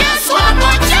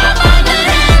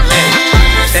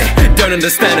 Don't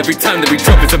understand every time that we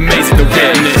drop, it's amazing the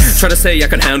witness. Try to say I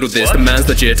can handle this, the man's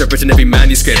legit, I've written every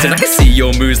manuscript. And I can see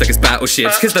your moves like it's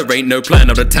battleships, cause there ain't no plan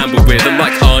I'm to tamper with. I'm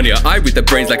like Anya, I read the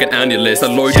brains like an annulist. I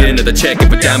load in at the check-in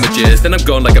for damages, then I'm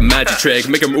gone like a magic trick.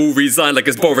 Make them all resign like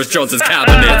it's Boris Johnson's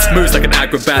cabinet. Moves like an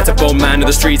acrobat, a bomb man in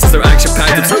the streets as they're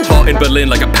action-packed. I'm so hot in Berlin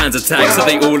like a panzer tank, so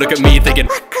they all look at me thinking,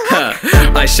 huh,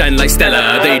 I shine like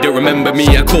Stella. They don't remember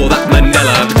me, I call that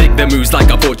Mandela. Predict their moves like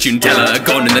a fortune teller,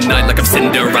 gone in the night like I'm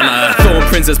Cinderella. Thorn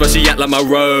princess, but she act like my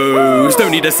rose.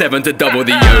 Don't need a 7 to double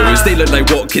the O's. They look like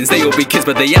Watkins, they all be kids,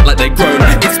 but they act like they're grown.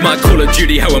 It's my Call of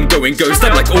Duty, how I'm going ghost.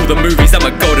 I'm like all the movies, I'm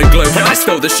a Golden Globe. When I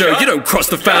stole the show, you don't cross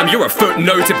the fam, you're a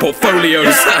footnote in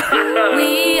portfolios.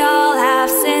 We all have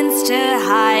sins to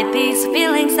hide, these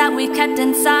feelings that we kept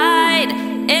inside.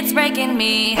 It's breaking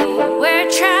me, we're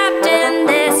trapped in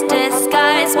this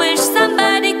disguise. Wish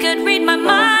somebody could read my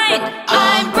mind.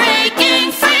 I'm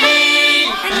breaking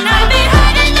free, and I'll be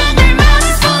hiding under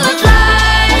mountains full of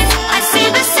lies. I see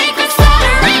the secrets that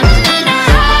are written in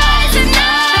our eyes, and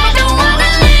I don't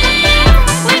wanna leave.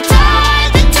 We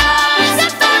tied the ties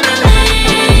of family.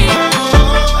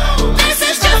 This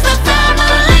is just a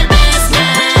family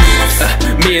business.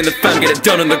 Me and the fam get it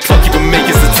done on the clock, even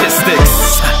making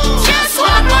statistics. Just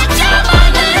one more job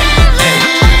on the hit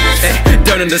list.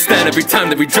 Don't understand every time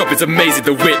that we drop, it's amazing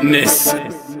to witness.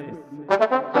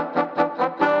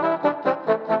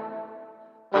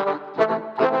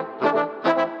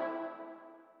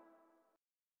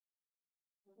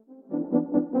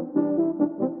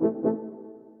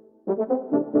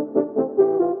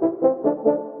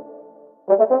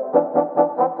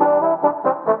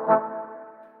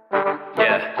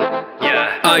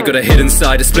 I got a hidden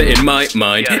side, a split in my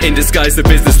mind. In disguise, the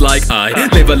business like I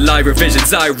live a lie,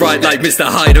 revisions I write like Mr.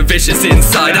 Hyde, a vicious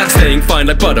inside. I'm staying fine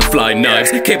like butterfly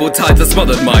knives, cable ties that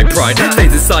smothered my pride.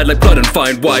 Stains inside like blood and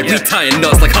fine wide. We tying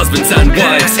knots like husbands and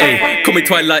wives. Hey, call me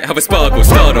Twilight, have a sparkle,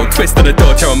 startle, twist on the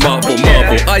door, chair on marble.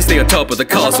 I stay on top of the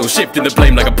castle, shifting the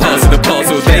blame like a pass in the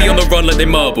parcel. They on the run like they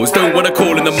marbles, don't wanna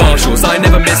call in the marshals. I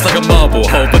never miss like a marble,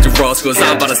 whole bunch of rascals.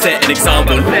 I'm about to set an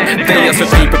example. They are so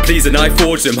people pleasing, I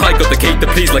forge them. I got the cake to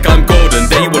please like I'm Gordon.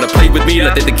 They wanna play with me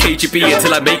like they're the KGB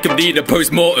until I make them need a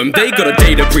post-mortem. They got a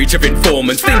data breach of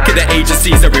informants, thinking the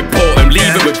agencies that report them.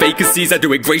 Leave them with vacancies, I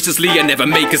do it graciously. I never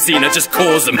make a scene, I just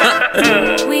cause them.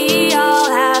 We all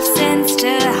have sins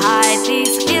to hide,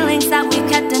 these feelings that we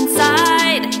kept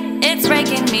inside. It's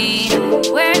breaking me,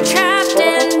 we're trapped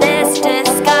in this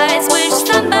disguise. Wish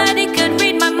somebody could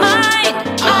read my mind.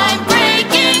 I'm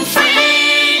breaking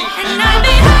free, and I'll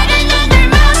be hiding under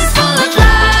mountains full of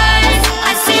lies.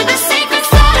 I see the secrets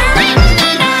that are written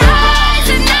in our eyes,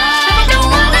 and I don't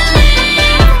wanna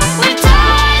leave. We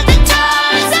tied the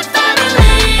ties of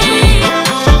family.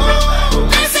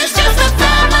 This is just a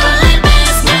family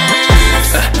business.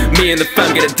 Me and the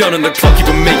fam get it done on the clock,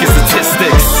 even making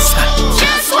statistics.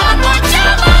 Just one more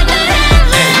job on the hit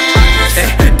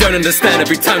list. Don't understand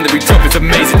every time that we drop, it's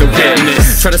amazing the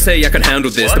witness. Try to say I can handle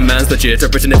this, the man's legit,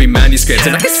 I've written every manuscript.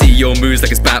 And I can see your moves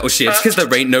like it's battleships, cause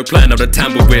there ain't no plan I'm to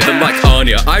tamper with. I'm like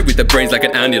Anya, I read the brains like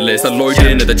an annulist. I load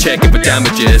in at the check-in for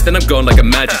damages, then I'm gone like a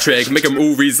magic trick. Make them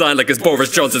all resign like it's Boris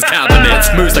Johnson's cabinet.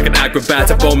 Moves like an acrobat,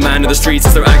 a bomb man in the streets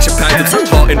as they're action-packed. I'm so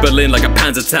hot in Berlin like a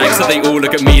panzer tank, so they all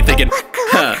look at me thinking,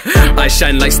 huh, I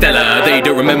shine like Stella, they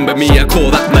don't remember me, I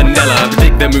call that Mandela.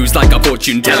 Predict their moves like a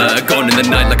fortune teller, gone in the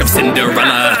night like I'm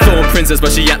Cinderella. Thorn princess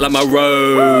but she act like my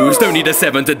rose, don't need a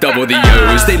 7 to double the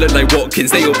O's. They look like Watkins,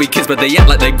 they all be kids but they act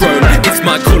like they're grown. It's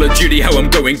my Call of Duty how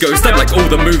I'm going ghost, I'm like all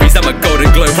the movies, I'm a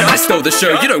Golden Globe. When I stole the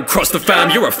show, you don't cross the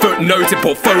fam, you're a footnote in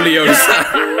portfolios.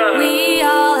 We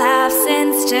all have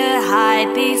sins to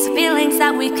hide, these feelings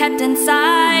that we kept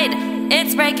inside.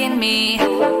 It's breaking me,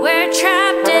 we're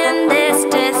trapped in this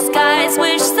disguise.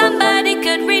 Wish somebody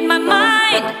could read my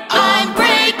mind. I'm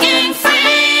breaking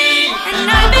free, and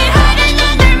I've been hiding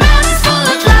under mountains full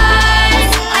of lies.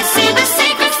 I see the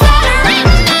secrets that are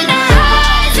written in our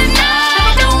eyes, and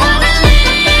I don't wanna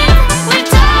leave. We've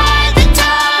tied the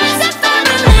ties of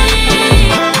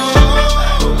family.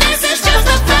 This is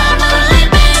just a family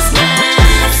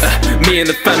business. Me and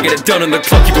the fam get it done on the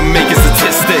clock, keep on making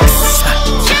statistics.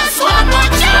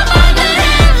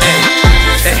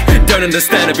 Don't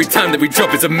understand every time that we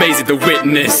drop, it's amazing to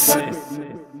witness.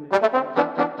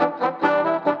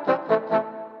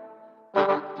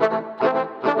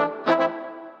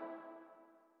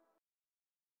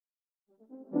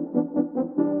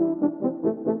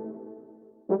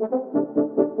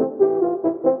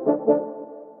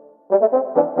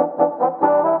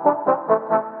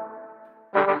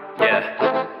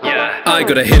 I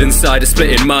got a hidden side, a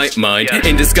split in my mind.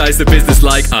 In disguise, the business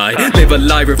like I live a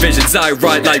lie, revisions I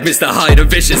write like Mr. Hyde, a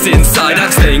vicious inside.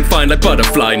 I'm staying fine like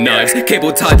butterfly knives,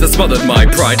 cable ties that smothered my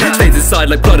pride. Stays inside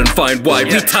like blood and fine wine,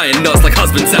 we tying knots like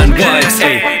husbands and wives.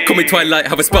 Hey, call me Twilight,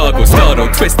 have a sparkle, startle,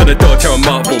 twist on the door, chair on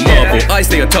marble. I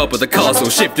stay on top of the castle,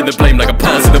 shifting the blame like a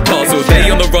pass in the parcel.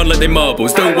 They on the run like they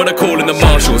marbles, don't wanna call in the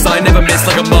marshals. I never miss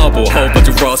like a marble, whole bunch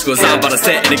of rascals, I'm about to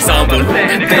set an example.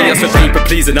 They ask for people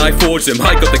please and I forge them,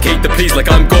 I got the cake to please like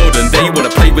I'm golden. They wanna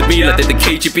play with me like they're the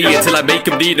KGB until I make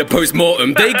them need a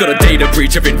post-mortem. They got a data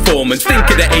breach of informants,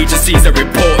 thinking that agencies are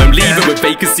important. Leave them with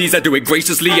vacancies, I do it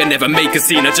graciously, I never make a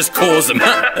scene, I just cause them.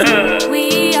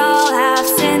 We all have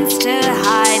sins to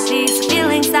hide, these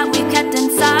feelings that we kept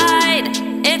inside.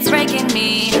 It's breaking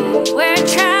me, we're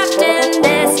trapped in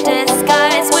this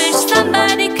disguise. Wish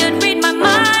somebody could read my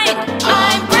mind.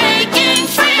 I'm breaking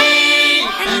free,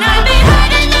 and I've been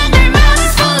hiding under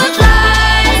mountains full of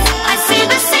lies. I see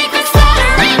the secrets that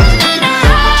are written in our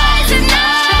eyes, and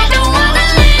I don't wanna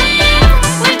leave.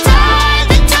 We've tied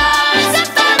the ties of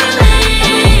family.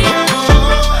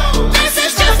 This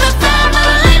is just a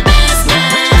family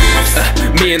business.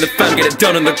 Me and the fam get it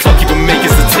done on the clock, keep on making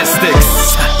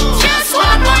statistics. Just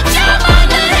one more job on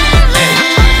the hit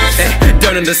list.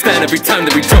 Don't understand every time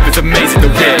that we drop, it's amazing to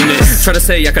witness. Try to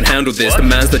say I can handle this, the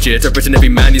man's legit, I've written every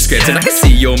manuscript. And I can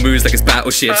see your moves like it's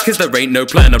battleships, cause there ain't no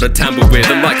plan I'm to tamper with.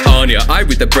 I'm like Anya, I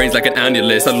read the brains like an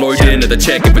annulus. I load in at the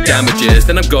check-in for damages,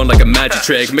 then I'm gone like a magic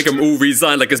trick. Make them all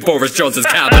resign like it's Boris Johnson's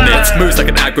cabinet. Moves like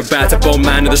an acrobat, a bomb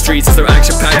man in the streets as they're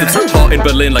action-packed. I'm so hot in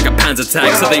Berlin like a Panzer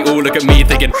tank, so they all look at me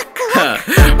thinking, huh,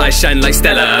 I shine like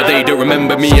Stella, they don't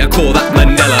remember me, I call that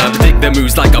Mandela. Predict their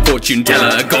moves like a fortune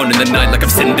teller, gone in the night like I'm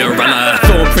Cinderella.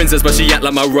 Thorn princess but she act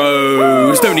like my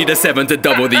rose, don't need a 7 to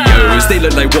double the O's. They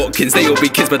look like Watkins, they all be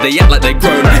kids but they act like they're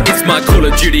grown. It's my Call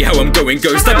of Duty how I'm going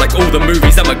ghost, I'm like all the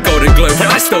movies, I'm a Golden Globe. When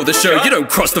I stole the show, you don't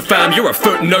cross the fam, you're a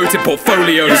footnote in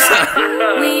portfolios.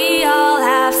 We all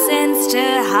have sins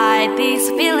to hide, these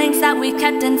feelings that we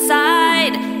kept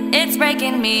inside. It's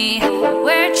breaking me,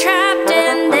 we're trapped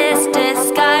in this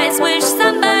disguise. Wish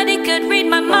somebody could read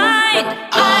my mind.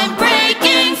 I'm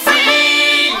breaking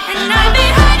free, and I've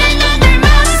been hiding under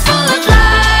mountains full of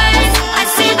lies. I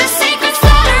see the secrets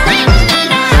that are written in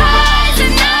our eyes,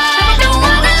 and I don't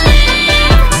wanna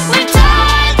leave. We've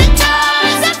tied the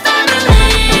ties of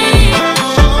family.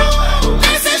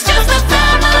 This is just a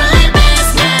family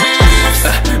business.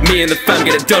 Me and the fam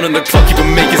get it done on the clock, keep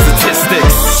on making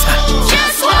statistics.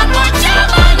 Just one more job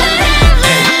on the hit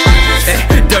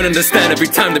list. Don't understand every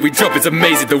time that we drop, it's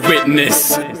amazing to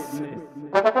witness.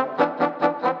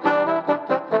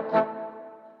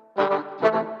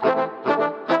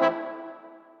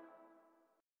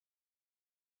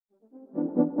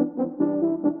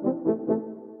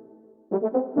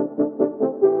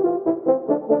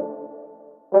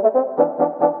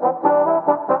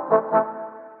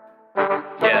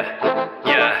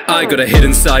 I got a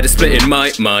hidden side, a split in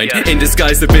my mind. In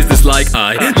disguise, the business like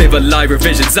I live a lie,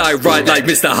 revisions I write like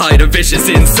Mr. Hyde, a vicious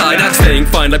inside. I'm staying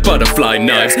fine like butterfly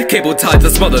knives, cable ties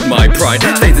that smothered my pride.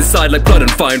 Stays inside like blood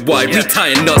and fine wine, we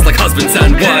tying knots like husbands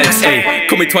and wives. vibes. Ay,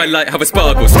 call me Twilight, have a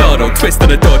sparkle, startle, twist on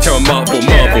the dodge, how a marble.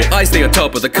 I stay on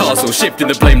top of the castle, shifting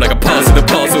the blame like a pass in the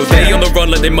parcel. They on the run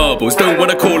like they marbles, don't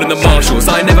wanna call in the marshals.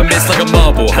 I never miss like a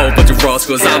marble, whole bunch of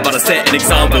rascals, I'm about to set an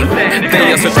example.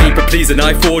 They ask for paper please and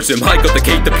I forge them. I got the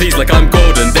cake to please like I'm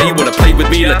Gordon. They wanna play with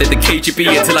me like they're the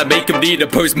KGB until I make them need a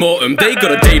post-mortem. They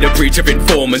got a data breach of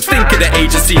informants, thinking the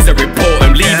agencies are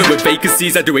important. Leave it with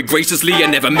vacancies, I do it graciously. I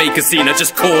never make a scene, I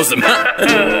just cause them.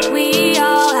 We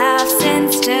all have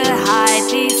sins to hide,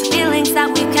 these feelings that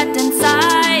we've kept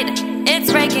inside.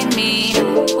 It's breaking me,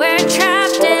 we're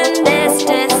trapped in this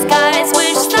disguise.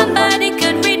 Wish somebody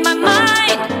could read my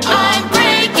mind. I'm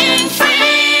breaking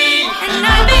free, and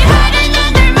I've been hiding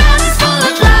under mountains full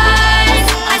of lies.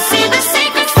 I see the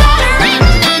secrets that are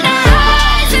written in our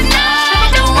eyes, and I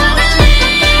don't wanna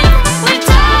leave. We've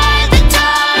tied the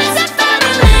ties of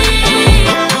family.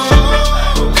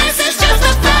 This is just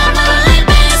a family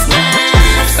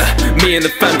business. Me and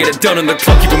the fam get it done on the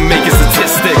clock, even making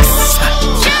statistics.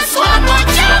 Just one more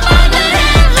job on the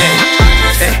hit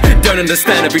list. Don't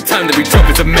understand, every time that we drop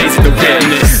it's amazing the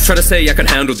witness. Try to say I can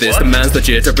handle this, the man's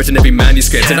legit, I've written every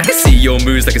manuscript. And I can see your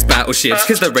moves like it's battleships,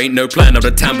 cause there ain't no plan I'm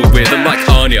to tamper with. I'm like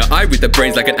Anya, I read the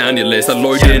brains like an annulus. I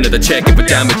lawyered into the checking for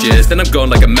damages, then I'm gone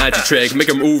like a magic trick. Make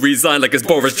them all resign like it's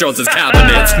Boris Johnson's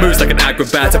cabinet. Moves like an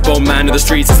acrobat, a bomb man in the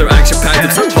streets, it's so action-packed.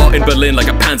 I'm so hot in Berlin like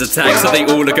a panzer tank, so they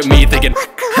all look at me thinking,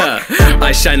 huh,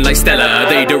 I shine like Stella.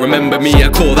 They don't remember me, I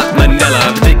call that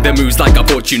Mandela. Predict their moves like a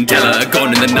fortune teller,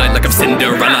 gone in the night like I'm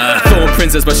Cinderella. Thorn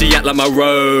princess but she act like my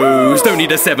rose, don't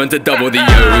need a 7 to double the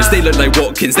O's. They look like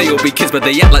Watkins, they all be kids but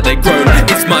they act like they're grown.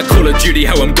 It's my Call of Duty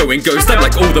how I'm going ghost. I'm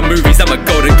like all the movies, I'm a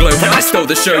Golden Globe. When I stole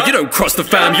the show, you don't cross the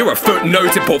fam, you're a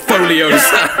footnote in portfolios.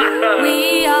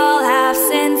 We all have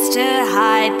sins to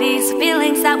hide, these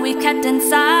feelings that we've kept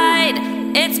inside.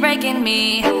 It's breaking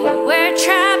me, we're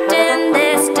trapped in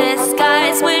this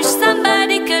disguise. Wish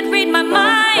somebody could read my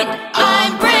mind.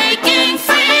 I'm breaking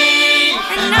free,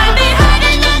 and I've been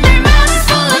hiding under mountains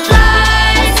full of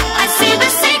lies. I see the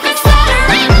secrets that are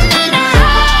written in our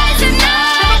eyes, and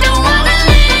I don't wanna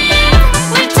leave.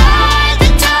 We've tied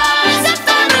the ties of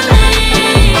family.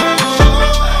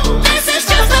 This is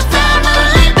just a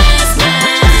family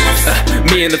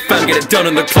business. Me and the fam get it done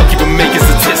on the clock, even making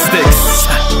statistics.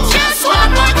 Just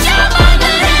one more job on the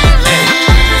hit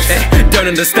list. Don't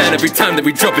understand, every time that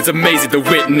we drop it's amazing to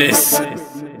witness.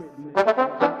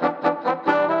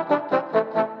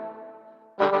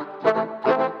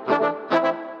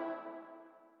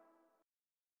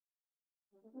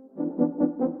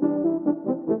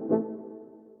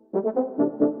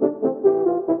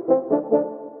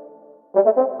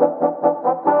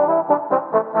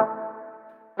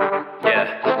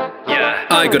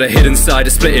 I got a hidden side, a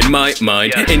split in my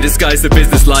mind. In disguise, the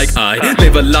business like I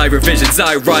live a lie, revisions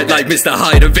I write like Mr.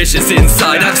 Hyde, a vicious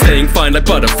inside. I'm staying fine like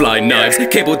butterfly knives,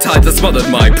 cable ties that smothered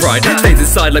my pride. Stains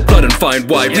inside like blood and fine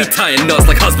wine, we tying knots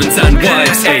like husbands and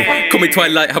wives. Ay, call me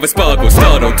Twilight, have a sparkle,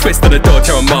 startle, twist on the dodge,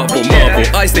 how a marble.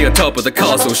 I stay on top of the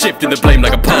castle, shifting the blame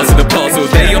like a pass in the parcel.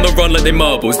 They on the run like they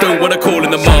marbles, don't wanna call in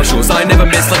the marshals. I never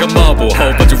miss like a marble,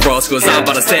 whole bunch of rascals, I'm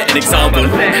about to set an example.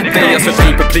 They ask for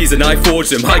paper please and I forge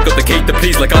them. I got the cake to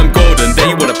please like I'm Gordon.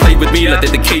 They wanna play with me like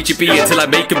they're the KGB until I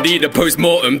make them need a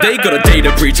post-mortem. They got a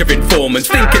data breach of informants,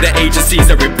 thinking the agencies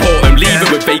are important. Leave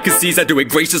it with vacancies, I do it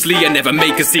graciously. I never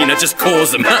make a scene, I just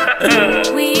cause them.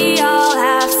 We all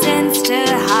have sins to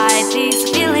hide, these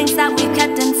feelings that we've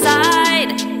kept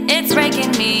inside. It's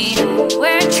breaking me,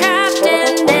 we're trapped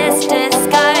in this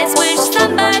disguise. Wish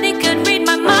somebody could read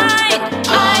my mind.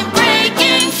 I'm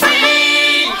breaking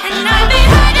free, and I've been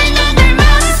hiding under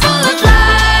mountains full of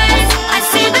lies. I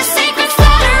see the secrets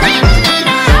that are written in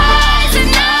our eyes,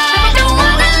 and I don't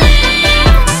wanna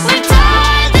leave. We've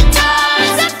tied the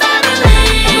ties of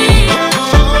family.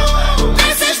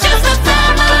 This is just a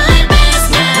family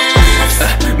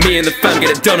business. Me and the fam get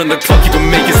it done on the clock, even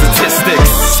making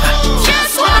statistics.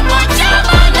 Just one more job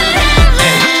on the hit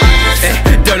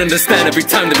list. Don't understand, every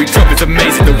time that we drop it's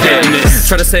amazing the witness.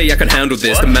 Try to say I can handle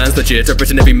this, the man's legit, I've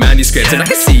written every manuscript. And I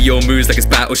can see your moves like it's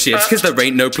battleships, cause there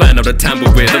ain't no plan I'm to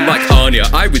tamper with. I'm like Anya,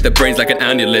 I read the brains like an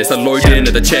annulus. I lawyered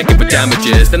into the checking for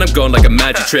damages, then I'm gone like a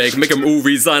magic trick. Make them all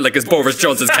resign like it's Boris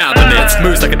Johnson's cabinet.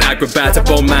 Moves like an acrobat, a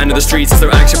bomb man in the streets, it's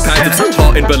so action-packed. I'm so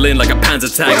hot in Berlin like a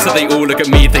panzer tank, so they all look at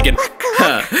me thinking,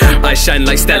 huh, I shine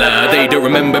like Stella. They don't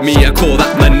remember me, I call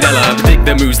that Mandela. Predict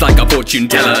their moves like a fortune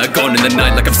teller, gone in the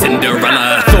night like I'm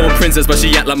Cinderella. Thorn princess but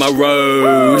she act like my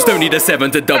rose, don't need a 7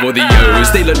 to double the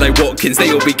O's. They look like Watkins,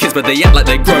 they all be kids but they act like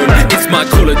they're grown. It's my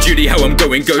Call of Duty how I'm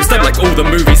going ghost. I'm like all the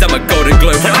movies, I'm a Golden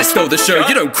Globe. When I stole the show,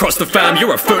 you don't cross the fam,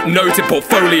 you're a footnote in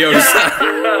portfolios.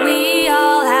 We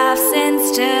all have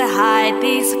sins to hide, hide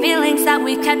these feelings that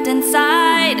we've kept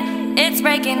inside. It's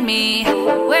breaking me.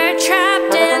 We're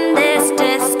trapped in this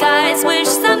disguise. Wish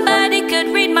somebody could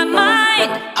read my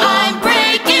mind. I'm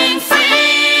breaking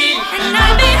free, and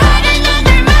I'd be hiding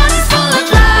under mountains full of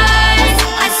lies.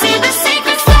 I see the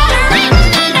secrets that are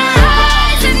written in our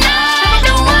eyes, and I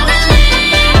don't wanna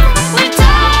leave. We've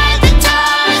tied the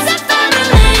ties of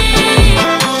family.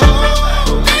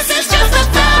 This is just a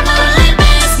family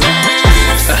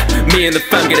business. Me and the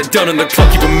fam get it done on the clock,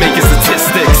 even making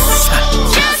statistics.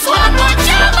 Just one more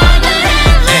job on the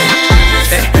hit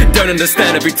list. Don't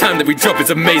understand, every time that we drop it's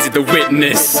amazing to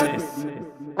witness.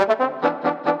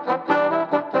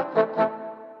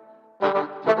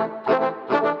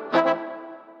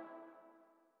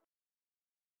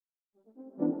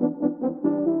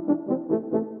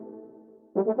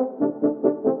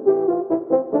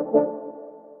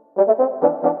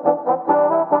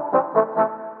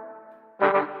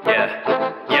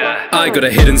 I got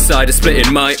a hidden side, a split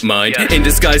in my mind. In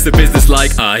disguise, the business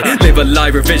like I live a lie,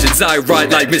 revisions I write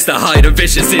like Mr. Hyde, a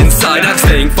vicious inside. I'm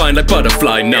staying fine like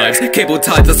butterfly knives. Cable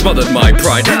ties that smothered my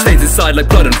pride. Stays inside like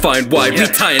blood and fine wine. We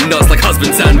tying knots like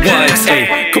husbands and wives.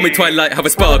 Hey, call me Twilight, have a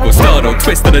sparkle, startle.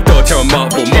 Twist on the door, chair on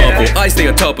marble. I stay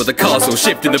on top of the castle,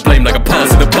 shifting the blame like a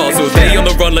pass in the parcel. They on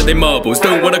the run like they marbles,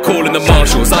 don't wanna call in the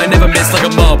marshals. I never miss like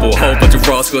a marble, whole bunch of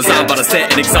rascals. I'm about to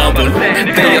set an example.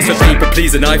 They are so people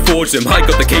pleasing, I forge them. I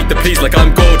got the cake to please like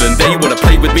I'm Gordon. They wanna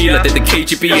play with me like they're the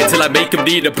KGB until I make them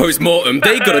need a post-mortem.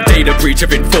 They got a data breach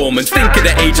of informants, thinking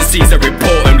the agencies are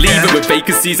important. Leave it with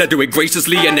vacancies, I do it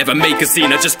graciously. I never make a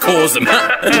scene, I just cause them.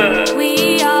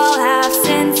 We all have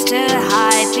sins to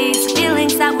hide, these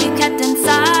feelings that we kept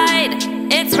inside.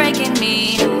 It's breaking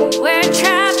me. We're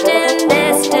trapped in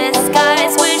this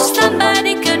disguise. Wish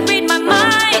somebody could read my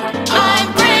mind.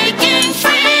 I'm breaking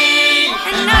free,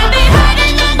 and I'd be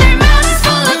hiding under mountains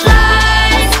full of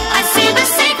lies. I see the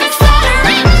secrets that are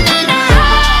written in our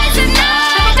eyes, and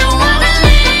I don't wanna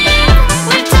leave.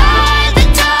 We've tied the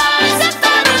ties of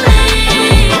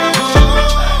family.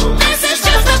 This is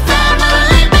just a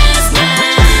family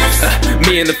business.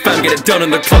 Me and the fam get it done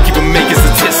on the clock, even making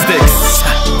statistics.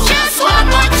 Just one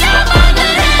more job on the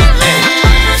hit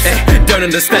list. Don't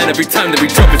understand, every time that we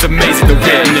drop it's amazing to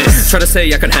witness. Try to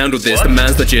say I can handle this, the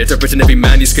man's legit. I've written every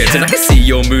manuscript, and I can see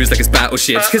your moves like it's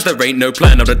battleships. Cause there ain't no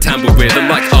plan I'm to tamper with. I'm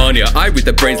like Anya, I read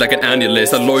the brains like an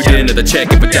annulist. I load into the check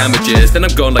for damages, then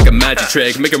I'm gone like a magic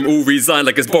trick. Make them all resign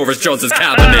like it's Boris Johnson's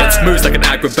cabinet. Moves like an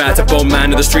acrobat, a bomb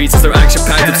man in the streets as they're action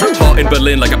packed. I'm so hot in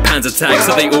Berlin like a panzer tank,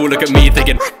 so they all look at me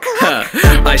thinking, huh,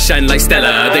 I shine like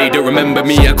Stella. They don't remember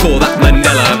me, I call that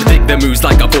Mandela. Predict their moves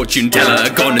like a fortune teller.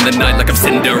 Gone in the night like I'm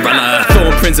Cinderella.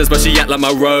 Thorn princess but she act like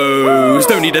my rose.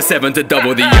 Don't need a 7 to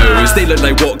double the O's. They look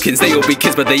like Watkins, they all be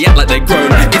kids but they act like they're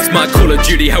grown. It's my Call of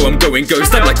Duty how I'm going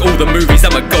ghost. I'm like all the movies,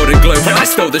 I'm a golden globe. When I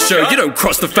stole the show, you don't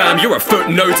cross the fam, you're a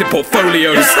footnote in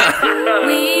portfolios.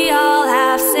 We all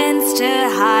have sins to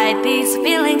hide, these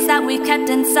feelings that we've kept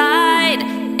inside.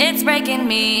 It's breaking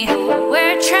me.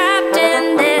 We're trapped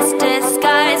in this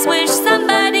disguise. Wish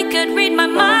somebody could read my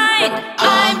mind.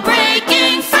 I'm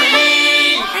breaking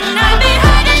free, and I'd be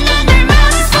hiding under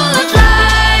mountains full of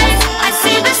lies. I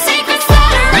see the secrets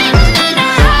that are written in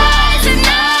our eyes, and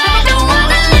I don't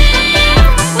wanna leave.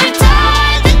 We've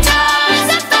tied the ties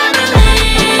of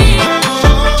family.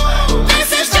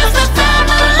 This is just a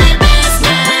family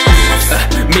business.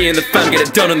 Me and the fam get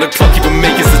it done on the clock, even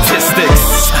making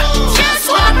statistics. Just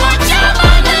one more job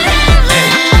on the hit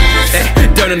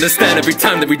list. Don't understand, every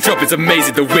time that we drop it's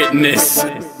amazing to witness.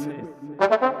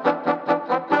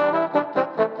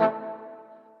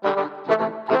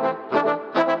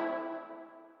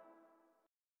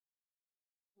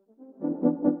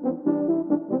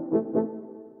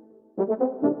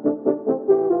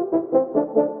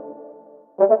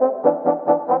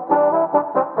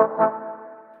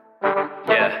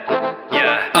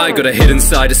 I got a hidden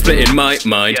side, a split in my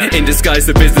mind. In disguise,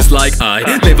 the business like I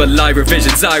live a lie,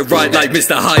 revisions I write like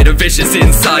Mr. Hyde, a vicious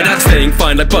inside. I'm staying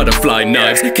fine like butterfly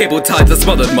knives. Cable ties that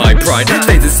smothered my pride.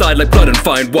 Stays inside like blood and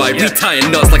fine wine. We tying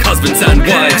knots like husbands and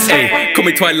wives. Hey, call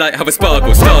me Twilight, have a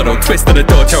sparkle, startle. Twist on the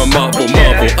door, chair on marble.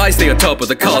 I stay on top of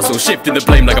the castle, shifting the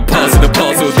blame like a pass in the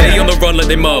parcel. They on the run like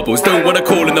they marbles, don't wanna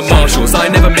call in the marshals. I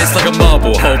never miss like a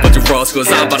marble, whole bunch of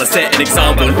rascals. I'm about to set an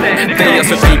example. They are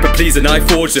so people pleasing, I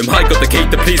forge them. I got the cake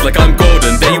to please like I'm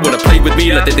Gordon. They wanna play with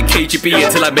me like they're the KGB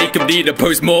until I make them need a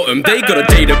post-mortem. They got a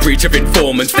data breach of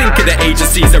informants, thinking the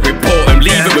agencies are important.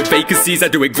 Leave it with vacancies, I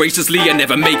do it graciously. I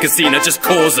never make a scene, I just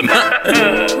cause them.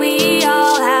 We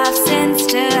all have sins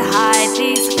to hide,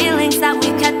 these feelings that we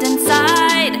kept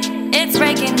inside. It's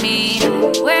breaking me.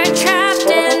 We're trapped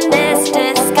in this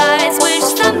disguise. Wish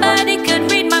somebody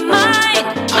could read my mind.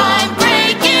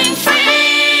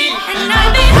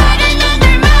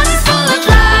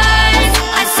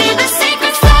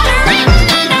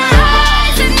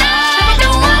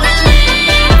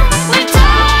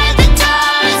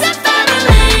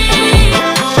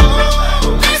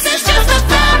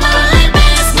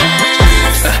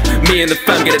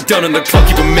 fan, get it done on the clock,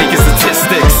 keep on making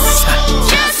statistics.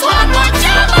 Just one more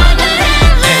job on the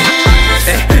hit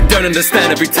list. Don't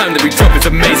understand, every time that we drop it's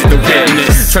amazing the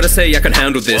witness. Try to say I can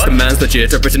handle this, the man's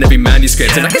legit, I've written every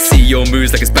manuscript. And I can see your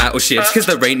moves like it's battleships, cause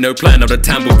there ain't no plan I'm to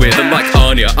tamper with. I'm like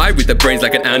Anya, I read their brains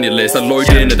like an annulus. I load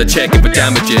in at the check-in for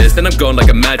damages, then I'm gone like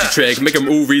a magic trick. Make them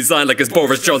all resign like it's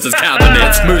Boris Johnson's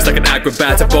cabinet. Moves like an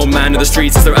acrobat, a bomb man in the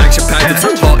streets as they're action-packed. It's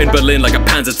so hot in Berlin like a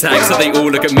panzer tank, so they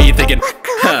all look at me thinking,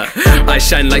 huh, I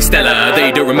shine like Stella.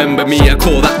 They don't remember me, I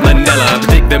call that Mandela.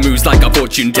 Predict their moves like a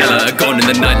fortune teller, gone in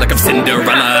the night like I'm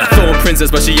Cinderella. Thorn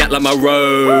princess but she act like my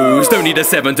rose, don't need a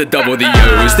 7 to double the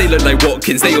O's. They look like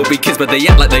Watkins, they all be kids but they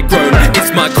act like they're grown.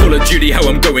 It's my Call of Duty how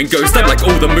I'm going ghost. I'm like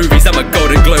all the movies, I'm a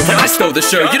Golden Globe. When I stole the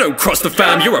show, you don't cross the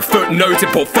fam, you're a footnote in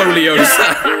portfolios.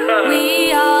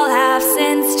 We all have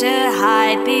sins to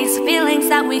hide, these feelings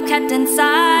that we kept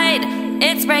inside.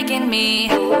 It's breaking me,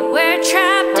 we're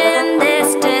trapped in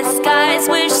this disguise.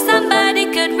 Wish somebody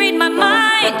could read my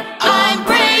mind. I'm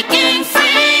breaking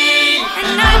free,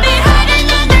 and I've been hiding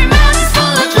under mountains full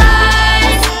of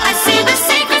lies. I see the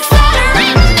secrets that are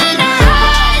written in our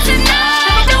eyes, and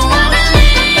I don't wanna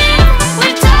leave.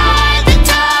 We've tied the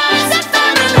ties of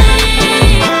family.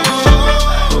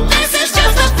 This is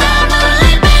just a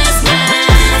family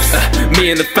business. Me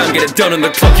and the fam get it done on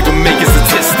the clock, keep on making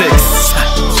statistics.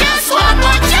 Just one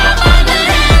more job on the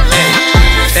hit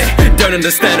list. Don't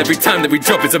understand, every time that we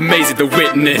drop it's amazing to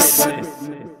witness.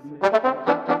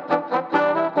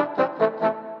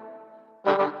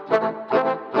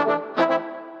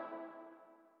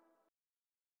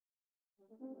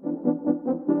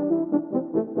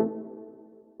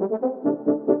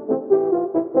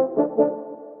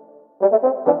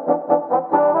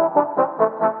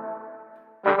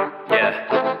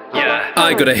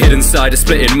 I got a hidden side, a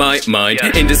split in my mind.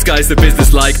 In disguise, the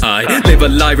business like I live a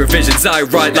lie, revisions I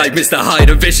write like Mr. Hyde,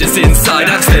 a vicious inside.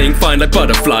 I'm staying fine like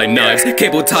butterfly knives.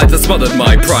 Cable ties that smothered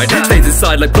my pride. Stays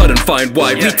inside like blood and fine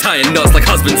wine. We tying knots like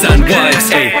husbands and wives.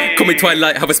 Hey, call me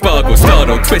Twilight, have a sparkle,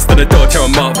 startle, twist on the door, chair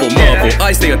on marble.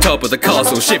 I stay on top of the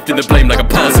castle, shifting the blame like a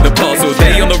pass in the parcel.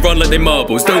 They on the run like they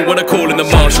marbles, don't wanna call in the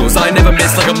marshals. I never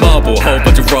miss like a marble, whole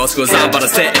bunch of rascals. I'm about to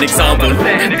set an example.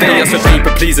 They ask for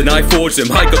paper, please, and I forge them.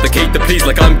 I got the cake to please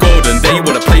like I'm Gordon. They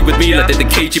wanna play with me like they're the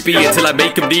KGB until I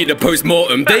make them need a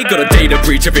post-mortem. They got a data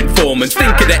breach of informants,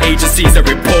 thinking the agencies are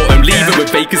important. Leaving with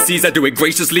vacancies, I do it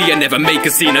graciously. I never make a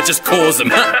scene, I just cause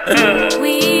them.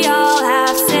 We all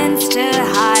have sins to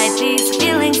hide, these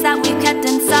feelings that we kept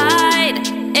inside.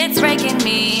 It's breaking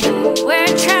me, we're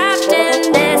trapped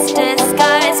in this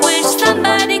disguise. Wish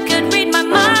somebody could read my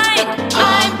mind.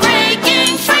 I'm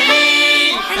breaking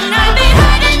free, and I've been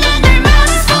hiding under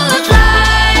mountains full of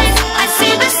lies. I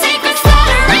see the secrets that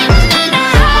are written in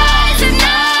our eyes, and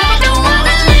I don't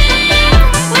wanna leave.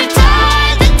 We've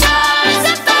tied the ties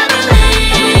of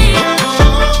family.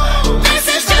 This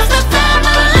is just a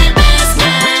family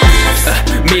business.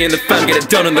 Me and the fam get it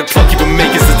done on the clock, keep on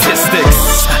making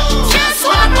statistics. Just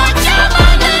one more job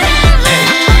on the hit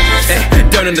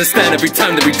list. Don't understand, every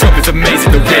time that we drop it's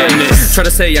amazing the witness. Try to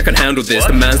say I can handle this,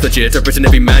 the man's legit, I've written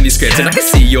every manuscript. And I can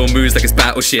see your moves like it's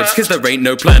battleships, cause there ain't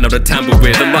no plan I'm to tamper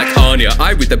with. I'm like Anya,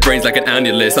 I read their brains like an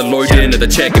annulus. I load in at the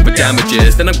check-in for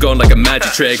damages, then I'm gone like a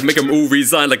magic trick. Make them all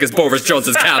resign like it's Boris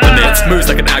Johnson's cabinet. Moves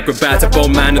like an acrobat, a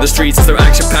bomb man in the streets as they're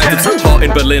action-packed. It's so hot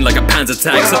in Berlin like a panzer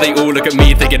tank, so they all look at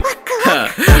me thinking, huh,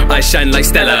 I shine like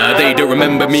Stella. They don't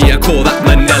remember me, I call that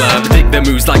Mandela. Predict their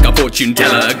moves like a fortune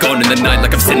teller, gone in the night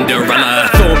like I'm Cinderella.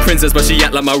 Thorn princess but she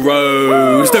act like my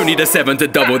rose, don't need a 7 to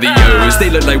double the O's. They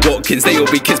look like Watkins, they all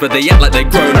be kids but they act like they're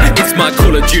grown. It's my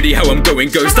Call of Duty how I'm going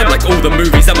ghost. I'm like all the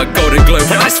movies, I'm a Golden Globe.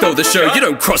 When I stole the show, you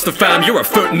don't cross the fam, you're a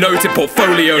footnote in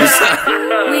portfolios.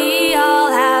 We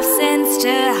all have sins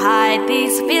to hide,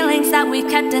 these feelings that we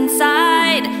kept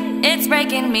inside. It's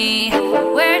breaking me,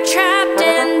 we're trapped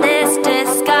in this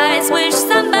disguise. Wish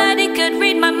somebody could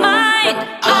read my mind.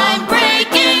 I'm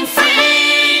breaking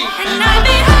free, and I've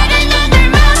been hiding under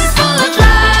mountains full of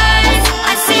lies.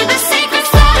 I see the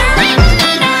secrets that are written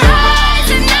in our eyes,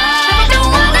 and I don't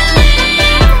wanna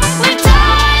leave. We've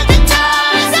tied the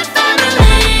ties of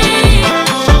family.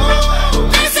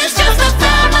 This is just a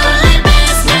family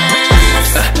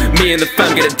business. Me and the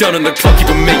fam get it done on the clock, keep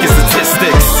on making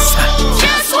statistics.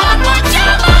 Just one more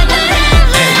job on the hit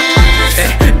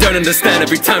list. Don't understand,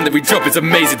 every time that we drop it's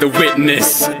amazing to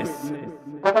witness.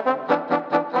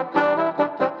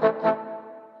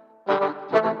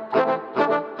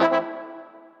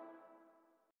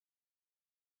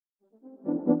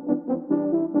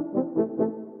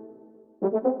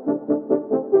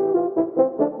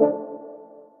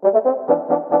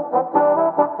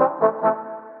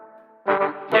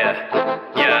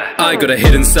 I got a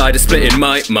hidden side, a split in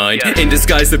my mind. In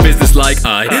disguise, the business like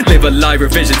I live a lie,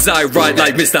 revisions I write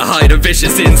like Mr. Hyde, a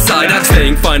vicious inside. I'm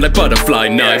staying fine like butterfly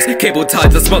knives, cable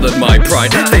ties that smothered my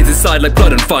pride. Stains inside like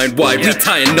blood and fine wine,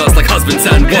 retying knots like husbands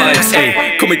and wives.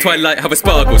 Hey, call me Twilight, have a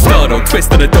sparkle, startle,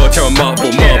 twist on a dodge, how a marble.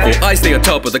 I stay on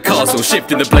top of the castle,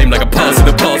 shifting the blame like a pass in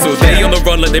the parcel. They on the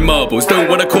run like they marbles, don't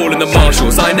wanna call in the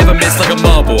marshals. I never miss like a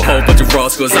marble, whole bunch of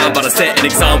rascals, I'm about to set an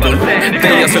example.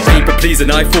 They ask for people please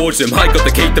and I forge them. I got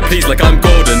the cake to please like I'm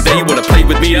Gordon. They wanna play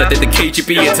with me like they're the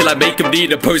KGB until I make them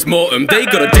need a post-mortem. They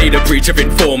got a data breach of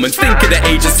informants, thinking the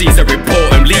agencies are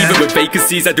important. Leave it with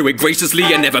vacancies, I do it graciously.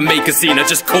 I never make a scene, I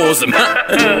just cause them.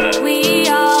 We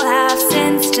all have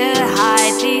sins to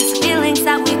hide, these feelings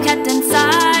that we kept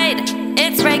inside.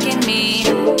 It's breaking me,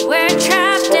 we're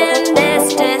trapped in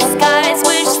this disguise.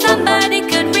 Wish somebody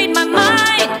could read my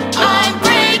mind. I'm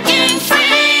breaking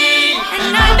free,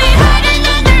 and I've been hiding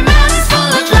under mountains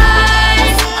full of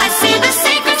lies. I see the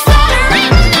secrets that are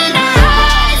written in our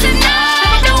eyes, and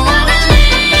I don't wanna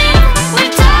leave.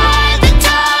 We've tied the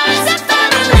ties of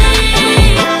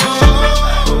family.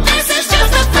 This is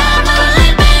just a family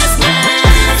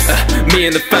business. Me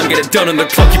and the fam get it done on the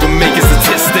clock, keep on making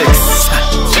statistics.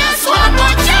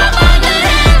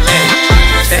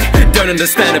 Don't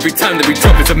understand every time that we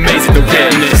drop, it's amazing the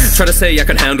witness. Try to say I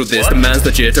can handle this, the man's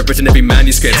legit, I've written every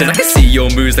manuscript. And I can see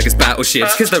your moves like it's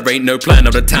battleships, cause there ain't no plan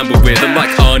I'm to tamper with. I'm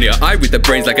like Anya, I read the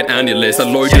brains like an annulus. I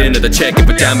lawyered into the checking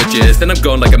for damages, then I'm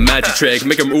gone like a magic trick.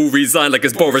 Make them all resign like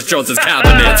it's Boris Johnson's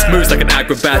cabinet. Moves like an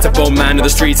acrobat, a bomb man in the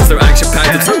streets, it's their action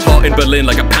packed. I'm so hot in Berlin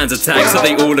like a panzer tank, so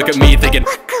they all look at me thinking,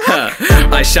 huh,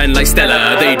 I shine like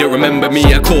Stella. They don't remember me,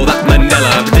 I call that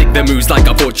Mandela. Predict their moves like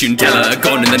a fortune teller,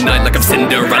 gone in the night like I'm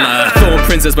Cinderella. Thorn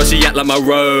princess but she act like my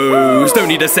rose, don't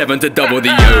need a 7 to double the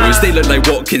O's. They look like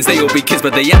Watkins, they all be kids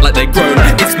but they act like they're grown.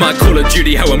 It's my Call of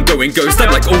Duty how I'm going ghost.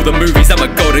 I'm like all the movies, I'm a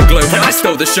Golden Globe. When I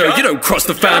stole the show, you don't cross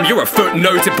the fam, you're a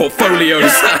footnote in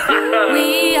portfolios.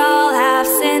 We all have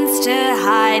sins to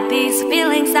hide, these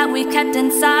feelings that we kept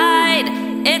inside.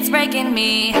 It's breaking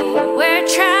me, we're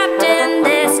trapped in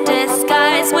this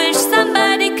disguise. Wish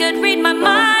somebody could read my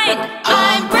mind.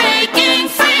 I'm breaking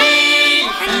free,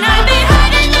 and I've been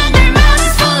hiding under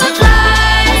mountains full of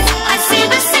lies. I see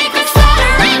the secrets that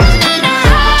are written in our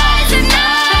eyes, and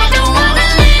I don't wanna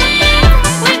leave.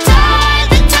 We've tied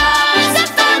the ties of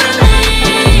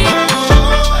family.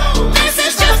 This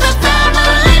is just a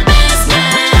family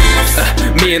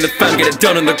business. Me and the fam get it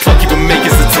done on the clock, keep on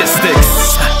making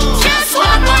statistics. Just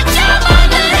one more job on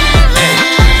the hit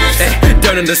list.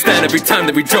 Don't understand every time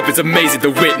that we drop, it's amazing to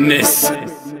witness.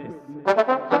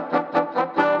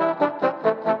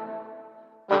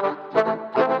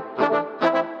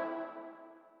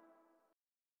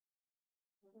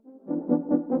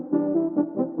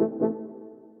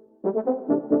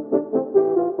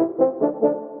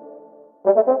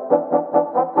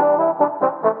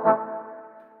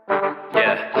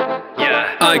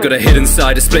 I got a hidden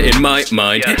side, a split in my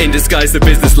mind. In disguise, the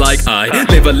business like I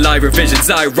live a lie, revisions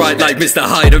I write like Mr.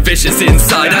 Hyde, a vicious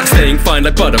inside. I'm staying fine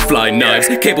like butterfly knives,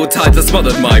 cable ties that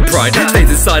smothered my pride.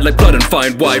 Stains inside like blood and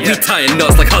fine wine, retying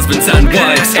knots like husbands and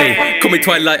wives. Hey, call me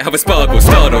Twilight, have a sparkle,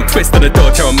 startle, twist on a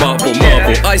dodge, how a marble.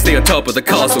 I stay on top of the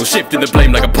castle, shifting the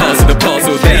blame like a pass in the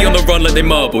parcel. They on the run like they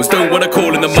marbles, don't wanna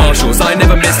call in the marshals. I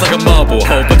never miss like a marble,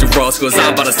 whole bunch of rascals,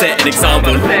 I'm about to set an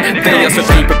example. They ask for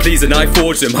people please and I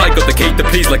forge them. I got the cake to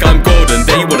please like I'm Gordon.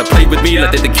 They wanna play with me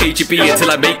like they're the KGB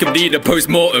until I make them need a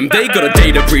post-mortem. They got a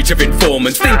data breach of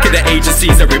informants, thinking the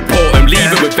agencies are important.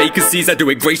 Leave it with vacancies, I do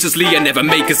it graciously. I never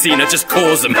make a scene, I just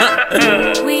cause them.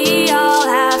 We all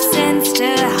have sins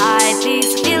to hide,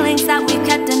 these feelings that we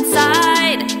kept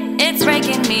inside. It's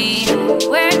breaking me,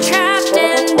 we're trapped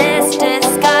in this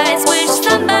disguise. Wish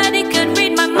somebody could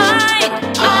read my mind.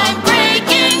 I'm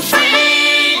breaking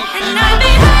free, and I've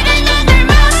been hiding under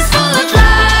mountains full of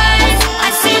lies. I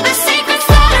see the secrets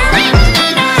that are written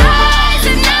in our eyes,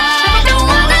 and I don't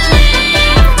wanna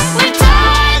leave. We've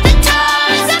tied the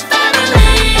ties of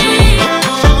family.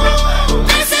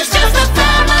 This is just a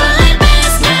family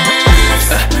business.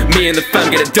 Me and the fam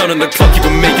get it done on the clock, keep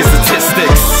on making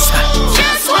statistics.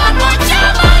 Just one more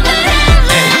job on the hit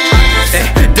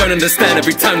list. Don't understand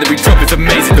every time that we drop, it's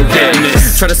amazing the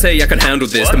witness. Try to say I can handle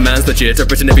this, the man's legit, I've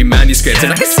written every manuscript.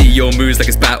 And I can see your moves like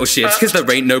it's battleships, cause there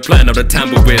ain't no plan I'm to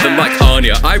tamper with. I'm like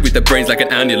Anya, I read the brains like an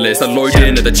annulus. I lawyered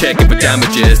into the checking for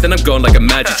damages, then I'm gone like a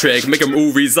magic trick. Make them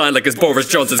all resign like it's Boris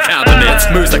Johnson's cabinet.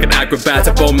 Moves like an acrobat,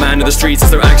 a bomb man in the streets,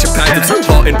 it's their action packed. I'm so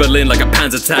hot in Berlin like a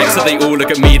panzer tank, so they all look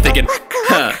at me thinking,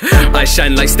 huh, I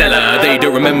shine like Stella. They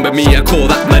don't remember me, I call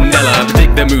that Mandela.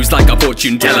 Predict their moves like a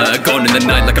fortune teller, gone in the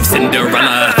night like I'm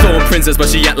Cinderella. Thorn princess, but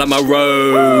she act like my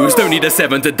rose. Don't need a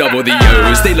 7 to double the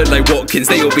O's. They look like Watkins,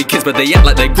 they all be kids, but they act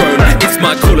like they're grown. It's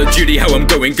my Call of Duty, how I'm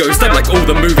going ghost. I'm like all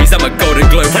the movies, I'm a Golden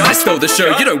Globe. I stole the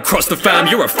show, you don't cross the fam,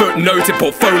 you're a footnote in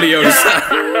portfolios.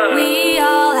 We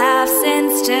all have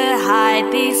sins to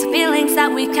hide, these feelings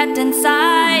that we've kept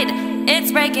inside.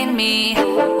 It's breaking me,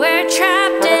 we're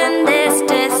trapped in this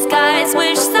disguise.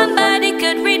 Wish somebody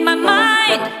could read my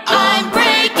mind. I'm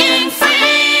breaking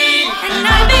free, and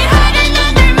I've been hiding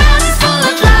under mountains full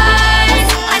of lies.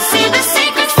 I see the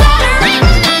secrets that are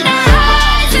written in our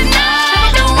eyes, and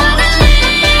I don't wanna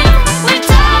leave. We've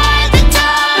tied the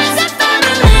ties of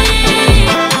family.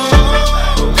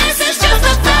 This is just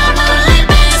a family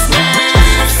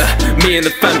business. Me and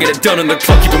the fam get it done on the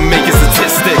clock, keep on making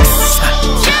statistics.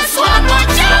 Just one more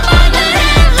job on the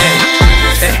hit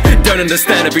list. Don't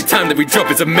understand, every time that we drop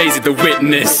it's amazing to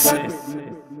witness.